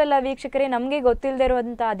 ನೋಡಿದ್ರಲ್ಲ ವೀಕ್ಷಕರೇ, ನಮಗೆ ಗೊತ್ತಿಲ್ಲದೆ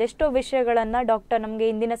ಇರುವಂಥ ಅದೆಷ್ಟೋ ವಿಷಯಗಳನ್ನು ಡಾಕ್ಟರ್ ನಮಗೆ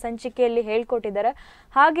ಇಂದಿನ ಸಂಚಿಕೆಯಲ್ಲಿ ಹೇಳ್ಕೊಟ್ಟಿದ್ದಾರೆ.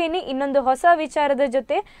 ಹಾಗೆಯೇ ಇನ್ನೊಂದು ಹೊಸ ವಿಚಾರದ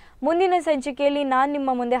ಜೊತೆ ಮುಂದಿನ ಸಂಚಿಕೆಯಲ್ಲಿ ನಾನು ನಿಮ್ಮ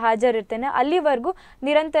ಮುಂದೆ ಹಾಜರಿರ್ತೇನೆ. ಅಲ್ಲಿವರೆಗೂ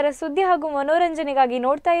ನಿರಂತರ ಸುದ್ದಿ ಹಾಗೂ ಮನೋರಂಜನೆಗಾಗಿ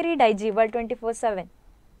ನೋಡ್ತಾ ಇರಿ ಡೈಜಿವರ್ಲ್ಡ್ 24/7.